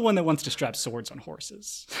 you're the one that wants to strap swords on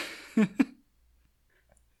horses.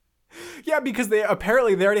 Yeah, because they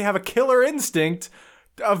already have a killer instinct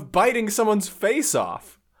of biting someone's face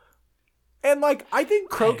off. And I think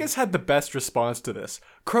Crocus had the best response to this.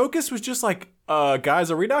 Crocus was just like, guys,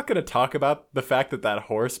 are we not going to talk about the fact that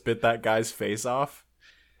horse bit that guy's face off?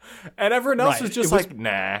 And everyone else was just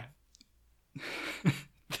nah.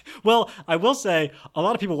 Well, I will say a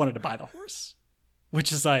lot of people wanted to buy the horse,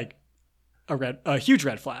 which is a huge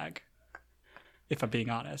red flag, if I'm being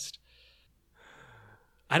honest.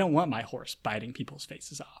 I don't want my horse biting people's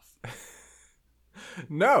faces off.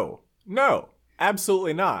 No,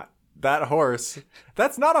 absolutely not. That horse,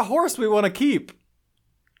 that's not a horse we want to keep.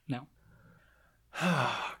 No.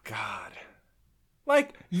 Oh, God.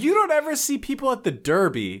 Like, you don't ever see people at the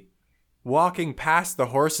Derby walking past the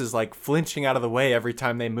horses, like, flinching out of the way every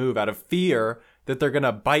time they move out of fear that they're going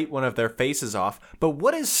to bite one of their faces off. But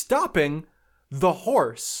what is stopping the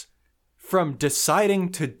horse from deciding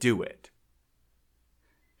to do it?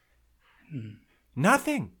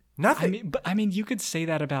 Nothing. I mean, you could say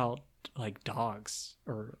that about, like, dogs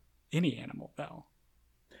or any animal, though.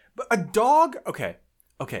 But a dog? Okay.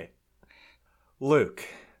 Luke,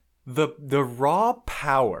 the raw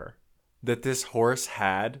power that this horse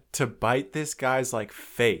had to bite this guy's, like,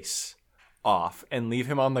 face off and leave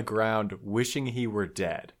him on the ground wishing he were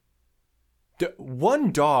dead.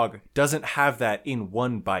 One dog doesn't have that in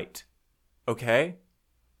one bite. Okay?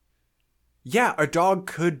 Yeah, a dog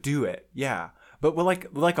could do it. Yeah. But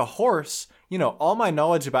like a horse, you know, all my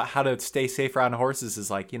knowledge about how to stay safe around horses is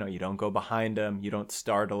like, you know, you don't go behind them, you don't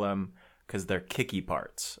startle them, because their kicky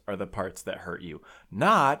parts are the parts that hurt you.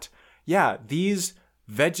 Not, yeah, these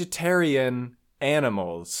vegetarian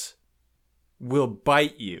animals will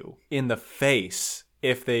bite you in the face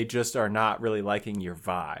if they just are not really liking your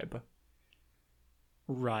vibe.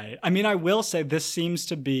 Right. I mean, I will say this seems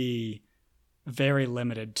to be very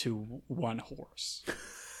limited to one horse.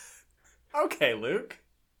 Okay, Luke.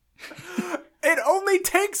 It only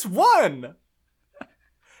takes one.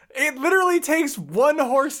 It literally takes one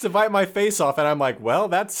horse to bite my face off, and I'm like, well,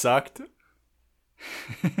 that sucked.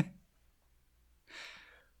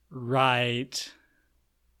 Right.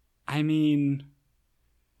 I mean,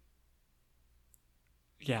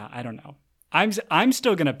 yeah, I don't know. I'm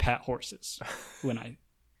still gonna pet horses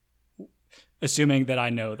assuming that I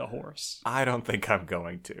know the horse. I don't think I'm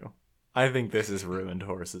going to. I think this has ruined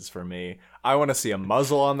horses for me. I want to see a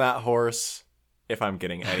muzzle on that horse if I'm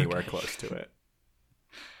getting anywhere close to it.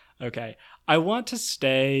 Okay. I want to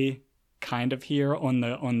stay kind of here on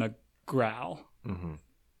the growl. Mm-hmm.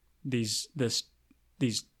 These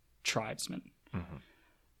tribesmen. Mm-hmm.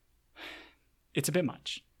 It's a bit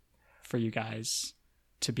much for you guys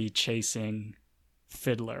to be chasing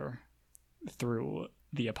Fiddler through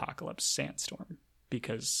the apocalypse sandstorm,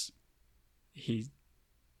 because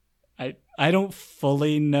I don't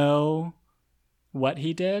fully know what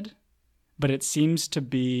he did, but it seems to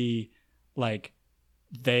be like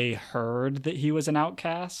they heard that he was an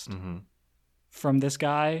outcast from this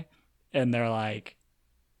guy, and they're like,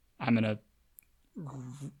 I'm going to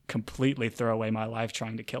completely throw away my life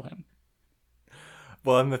trying to kill him.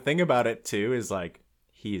 Well, and the thing about it, too, is like,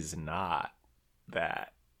 he's not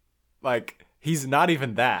that. Like, he's not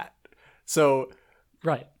even that. So,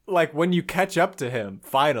 right. Like, when you catch up to him,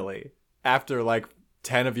 finally, after, like,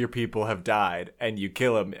 10 of your people have died, and you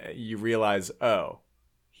kill him, you realize, oh,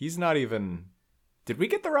 he's not even... Did we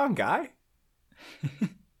get the wrong guy?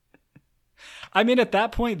 I mean, at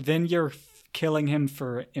that point, then you're killing him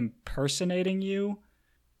for impersonating you,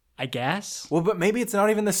 I guess. Well, but maybe it's not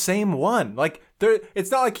even the same one. Like,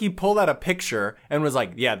 it's not like he pulled out a picture and was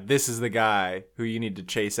like, yeah, this is the guy who you need to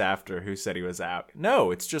chase after who said he was out.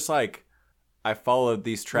 No, it's just like, I followed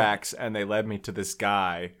these tracks and they led me to this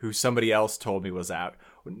guy who somebody else told me was out.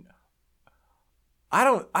 I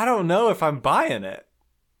don't know if I'm buying it.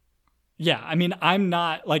 Yeah, I mean, I'm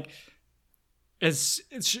not, like, it's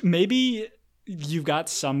maybe you've got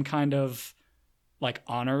some kind of, like,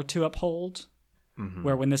 honor to uphold,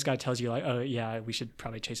 where when this guy tells you, like, oh, yeah, we should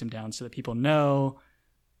probably chase him down so that people know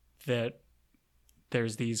that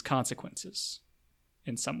there's these consequences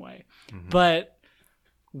in some way. But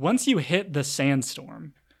once you hit the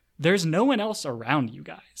sandstorm, there's no one else around you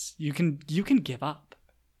guys. You can give up.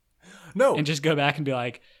 No. And just go back and be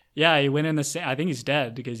like, yeah, he went in the I think he's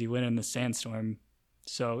dead because he went in the sandstorm.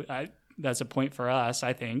 So that's a point for us,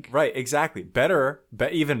 I think. Right, exactly.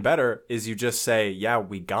 Even better is you just say, yeah,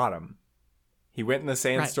 we got him. He went in the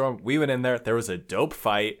sandstorm. Right. We went in there. There was a dope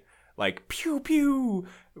fight. Like, pew, pew.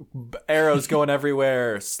 Arrows going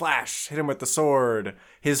everywhere. Slash. Hit him with the sword.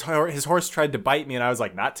 His horse tried to bite me, and I was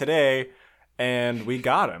like, not today. And we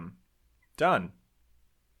got him. Done.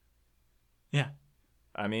 Yeah.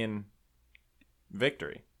 I mean,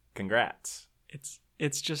 victory. Congrats.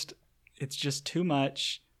 It's just too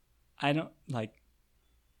much. I don't, like,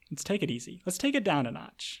 let's take it easy. Let's take it down a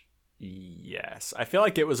notch. Yes. I feel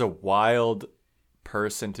like it was a wild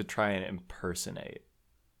person to try and impersonate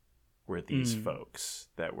were these folks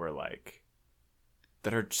that were like,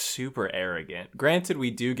 that are super arrogant. Granted,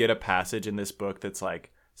 we do get a passage in this book that's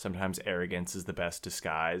like, Sometimes arrogance is the best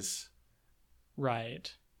disguise.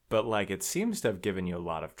 Right. But, like, it seems to have given you a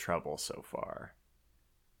lot of trouble so far.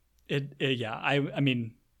 Yeah. I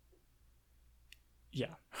mean,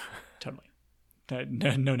 yeah, totally.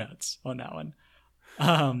 No notes on that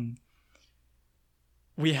one.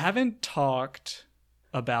 We haven't talked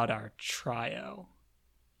about our trio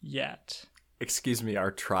yet. Excuse me,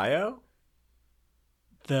 our trio?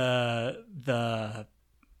 The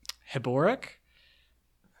Heboric,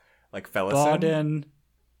 Like Fellison? Bawden,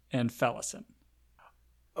 and Fellison.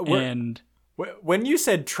 And when you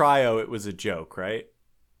said trio, it was a joke, right?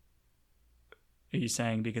 are you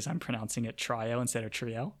saying because I'm pronouncing it trio instead of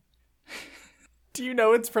trio? Do you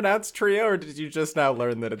know it's pronounced trio, or did you just now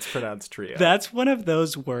learn that it's pronounced trio? That's one of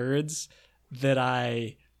those words that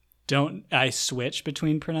I switch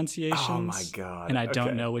between pronunciations. Oh my God. And I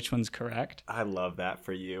don't know which one's correct. I love that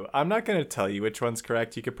for you. I'm not going to tell you which one's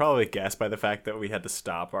correct. You could probably guess by the fact that we had to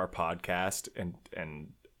stop our podcast and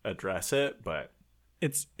address it, but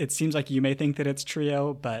it seems like you may think that it's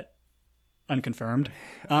trio, but unconfirmed.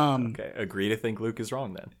 Okay, agree to think Luke is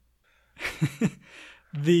wrong then.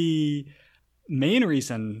 The main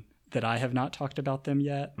reason that I have not talked about them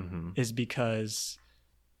yet Mm-hmm. is because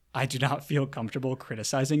I do not feel comfortable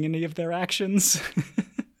criticizing any of their actions.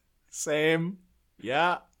 Same.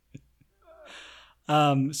 Yeah.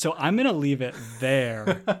 So I'm going to leave it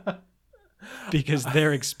there because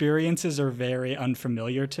their experiences are very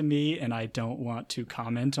unfamiliar to me and I don't want to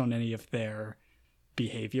comment on any of their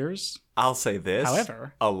behaviors. I'll say this.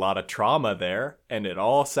 However, a lot of trauma there, and it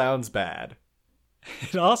all sounds bad.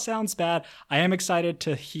 it all sounds bad. I am excited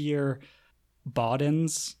to hear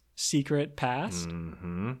Bawden's secret past.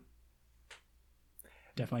 Mm-hmm.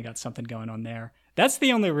 Definitely got something going on there. That's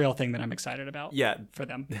the only real thing that I'm excited about for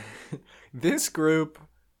them. This group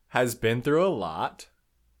has been through a lot,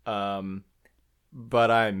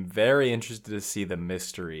 but I'm very interested to see the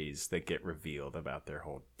mysteries that get revealed about their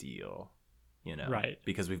whole deal. You know, right?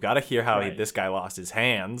 Because we've got to hear how this guy lost his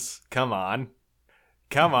hands. Come on,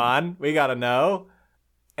 we got to know.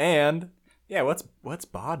 And yeah, what's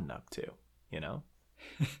Bawden up to? You know,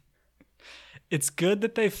 it's good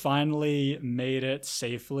that they finally made it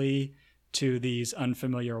safely to these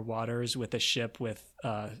unfamiliar waters with a ship with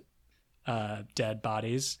dead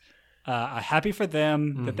bodies. Happy for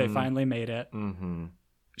them that they finally made it. Mm-hmm.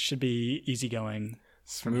 Should be easygoing.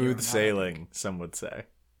 Smooth sailing, some would say.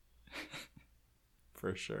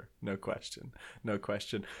 For sure. No question.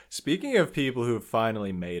 Speaking of people who have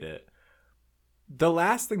finally made it, the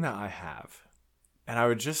last thing that I have, and I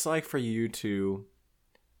would just like for you to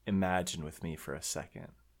imagine with me for a second.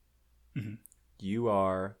 Mm-hmm. You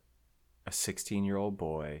are a 16-year-old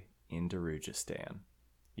boy in Darujistan.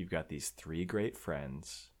 You've got these 3 great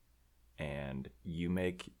friends, and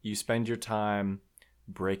you spend your time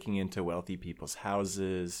breaking into wealthy people's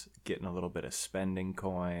houses, getting a little bit of spending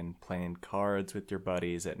coin, playing cards with your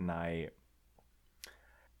buddies at night.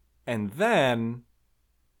 And then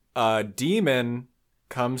a demon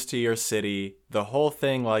comes to your city. The whole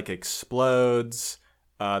thing like explodes.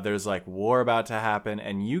 There's like war about to happen,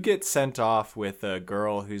 and you get sent off with a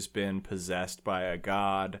girl who's been possessed by a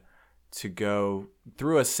god to go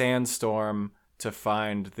through a sandstorm to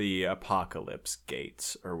find the apocalypse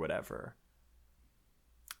gates or whatever.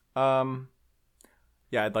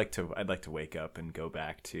 Yeah, I'd like to wake up and go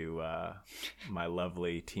back to my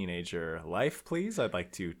lovely teenager life, please. I'd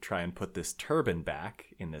like to try and put this turban back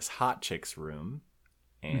in this hot chick's room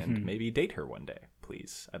and maybe date her one day,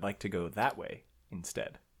 please. I'd like to go that way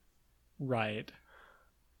instead. Right.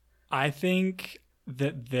 I think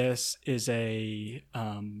that this is a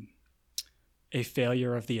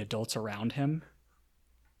failure of the adults around him,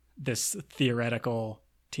 this theoretical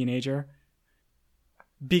teenager.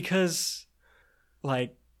 Because,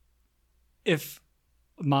 like, if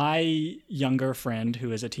my younger friend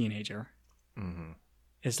who is a teenager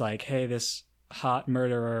is like, hey, this hot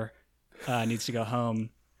murderer needs to go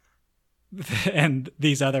home, and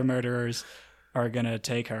these other murderers are going to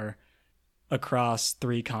take her across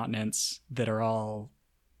 3 continents that are all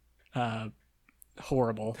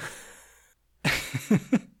horrible.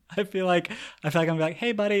 I feel like I'm gonna be like,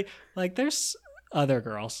 hey, buddy, like, there's other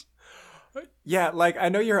girls. Yeah, like, I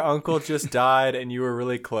know your uncle just died and you were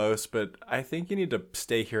really close, but I think you need to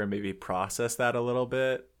stay here and maybe process that a little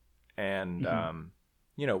bit. And,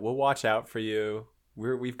 you know, we'll watch out for you.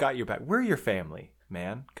 We've got your back. We're your family,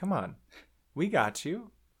 man. Come on. We got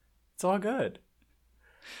you. It's all good.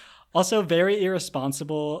 Also, very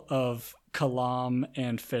irresponsible of Kalam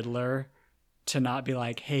and Fiddler to not be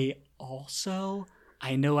like, hey, also,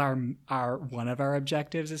 I know our one of our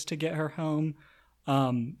objectives is to get her home.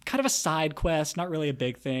 Kind of a side quest, not really a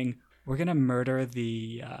big thing. We're gonna murder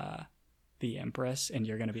the Empress, and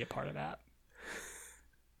you're gonna be a part of that.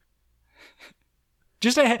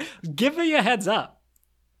 Just give me a heads up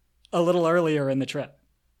a little earlier in the trip.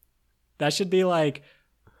 That should be like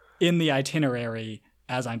in the itinerary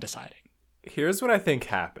as I'm deciding. Here's what I think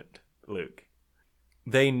happened, Luke.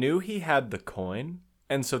 They knew he had the coin,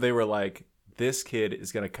 and so they were like, this kid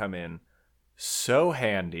is going to come in so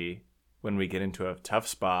handy when we get into a tough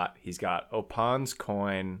spot. He's got Opan's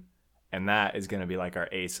coin, and that is going to be like our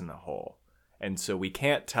ace in the hole. And so we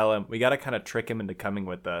can't tell him. We got to kind of trick him into coming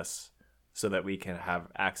with us so that we can have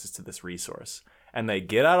access to this resource. And they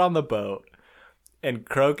get out on the boat, and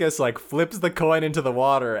Crocus like flips the coin into the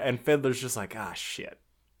water, and Fiddler's just like, ah, shit.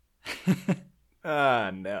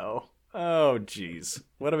 No. Oh, geez.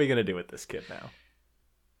 What are we going to do with this kid now?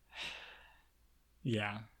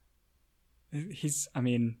 Yeah.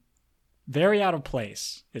 Very out of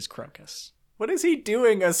place is Crocus. What is he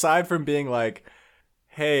doing aside from being like,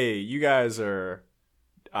 hey, you guys are,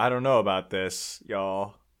 I don't know about this,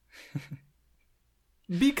 y'all.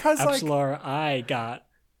 Because Absolar, I got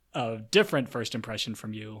a different first impression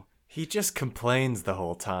from you. He just complains the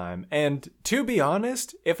whole time. And to be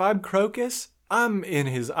honest, if I'm Crocus, I'm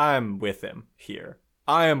with him here.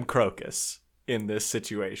 I am Crocus in this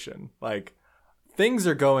situation. Like, things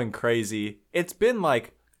are going crazy. It's been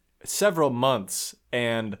like several months,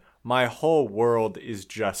 and my whole world is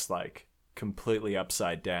just like completely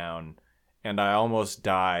upside down. And I almost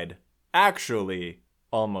died. Actually,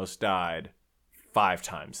 almost died 5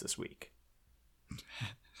 times this week.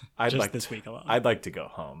 This week alone. I'd like to go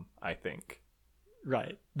home, I think.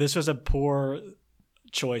 Right. This was a poor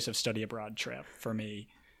choice of study abroad trip for me.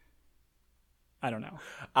 I don't know.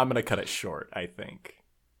 I'm going to cut it short, I think.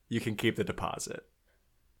 You can keep the deposit.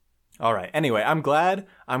 All right. Anyway, I'm glad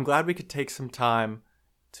we could take some time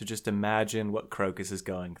to just imagine what Crocus is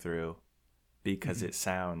going through, because it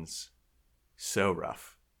sounds so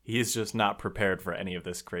rough. He is just not prepared for any of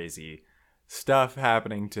this crazy stuff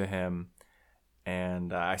happening to him.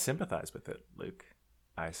 And I sympathize with it, Luke.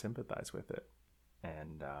 I sympathize with it.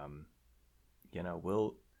 And,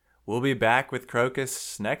 we'll be back with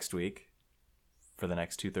Crocus next week for the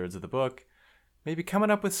next 2/3 of the book. Maybe coming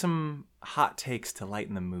up with some hot takes to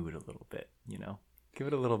lighten the mood a little bit, Give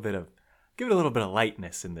it a little bit of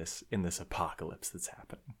lightness in this apocalypse that's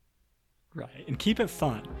happening. Right. And keep it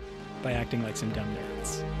fun by acting like some dumb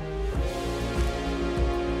nerds.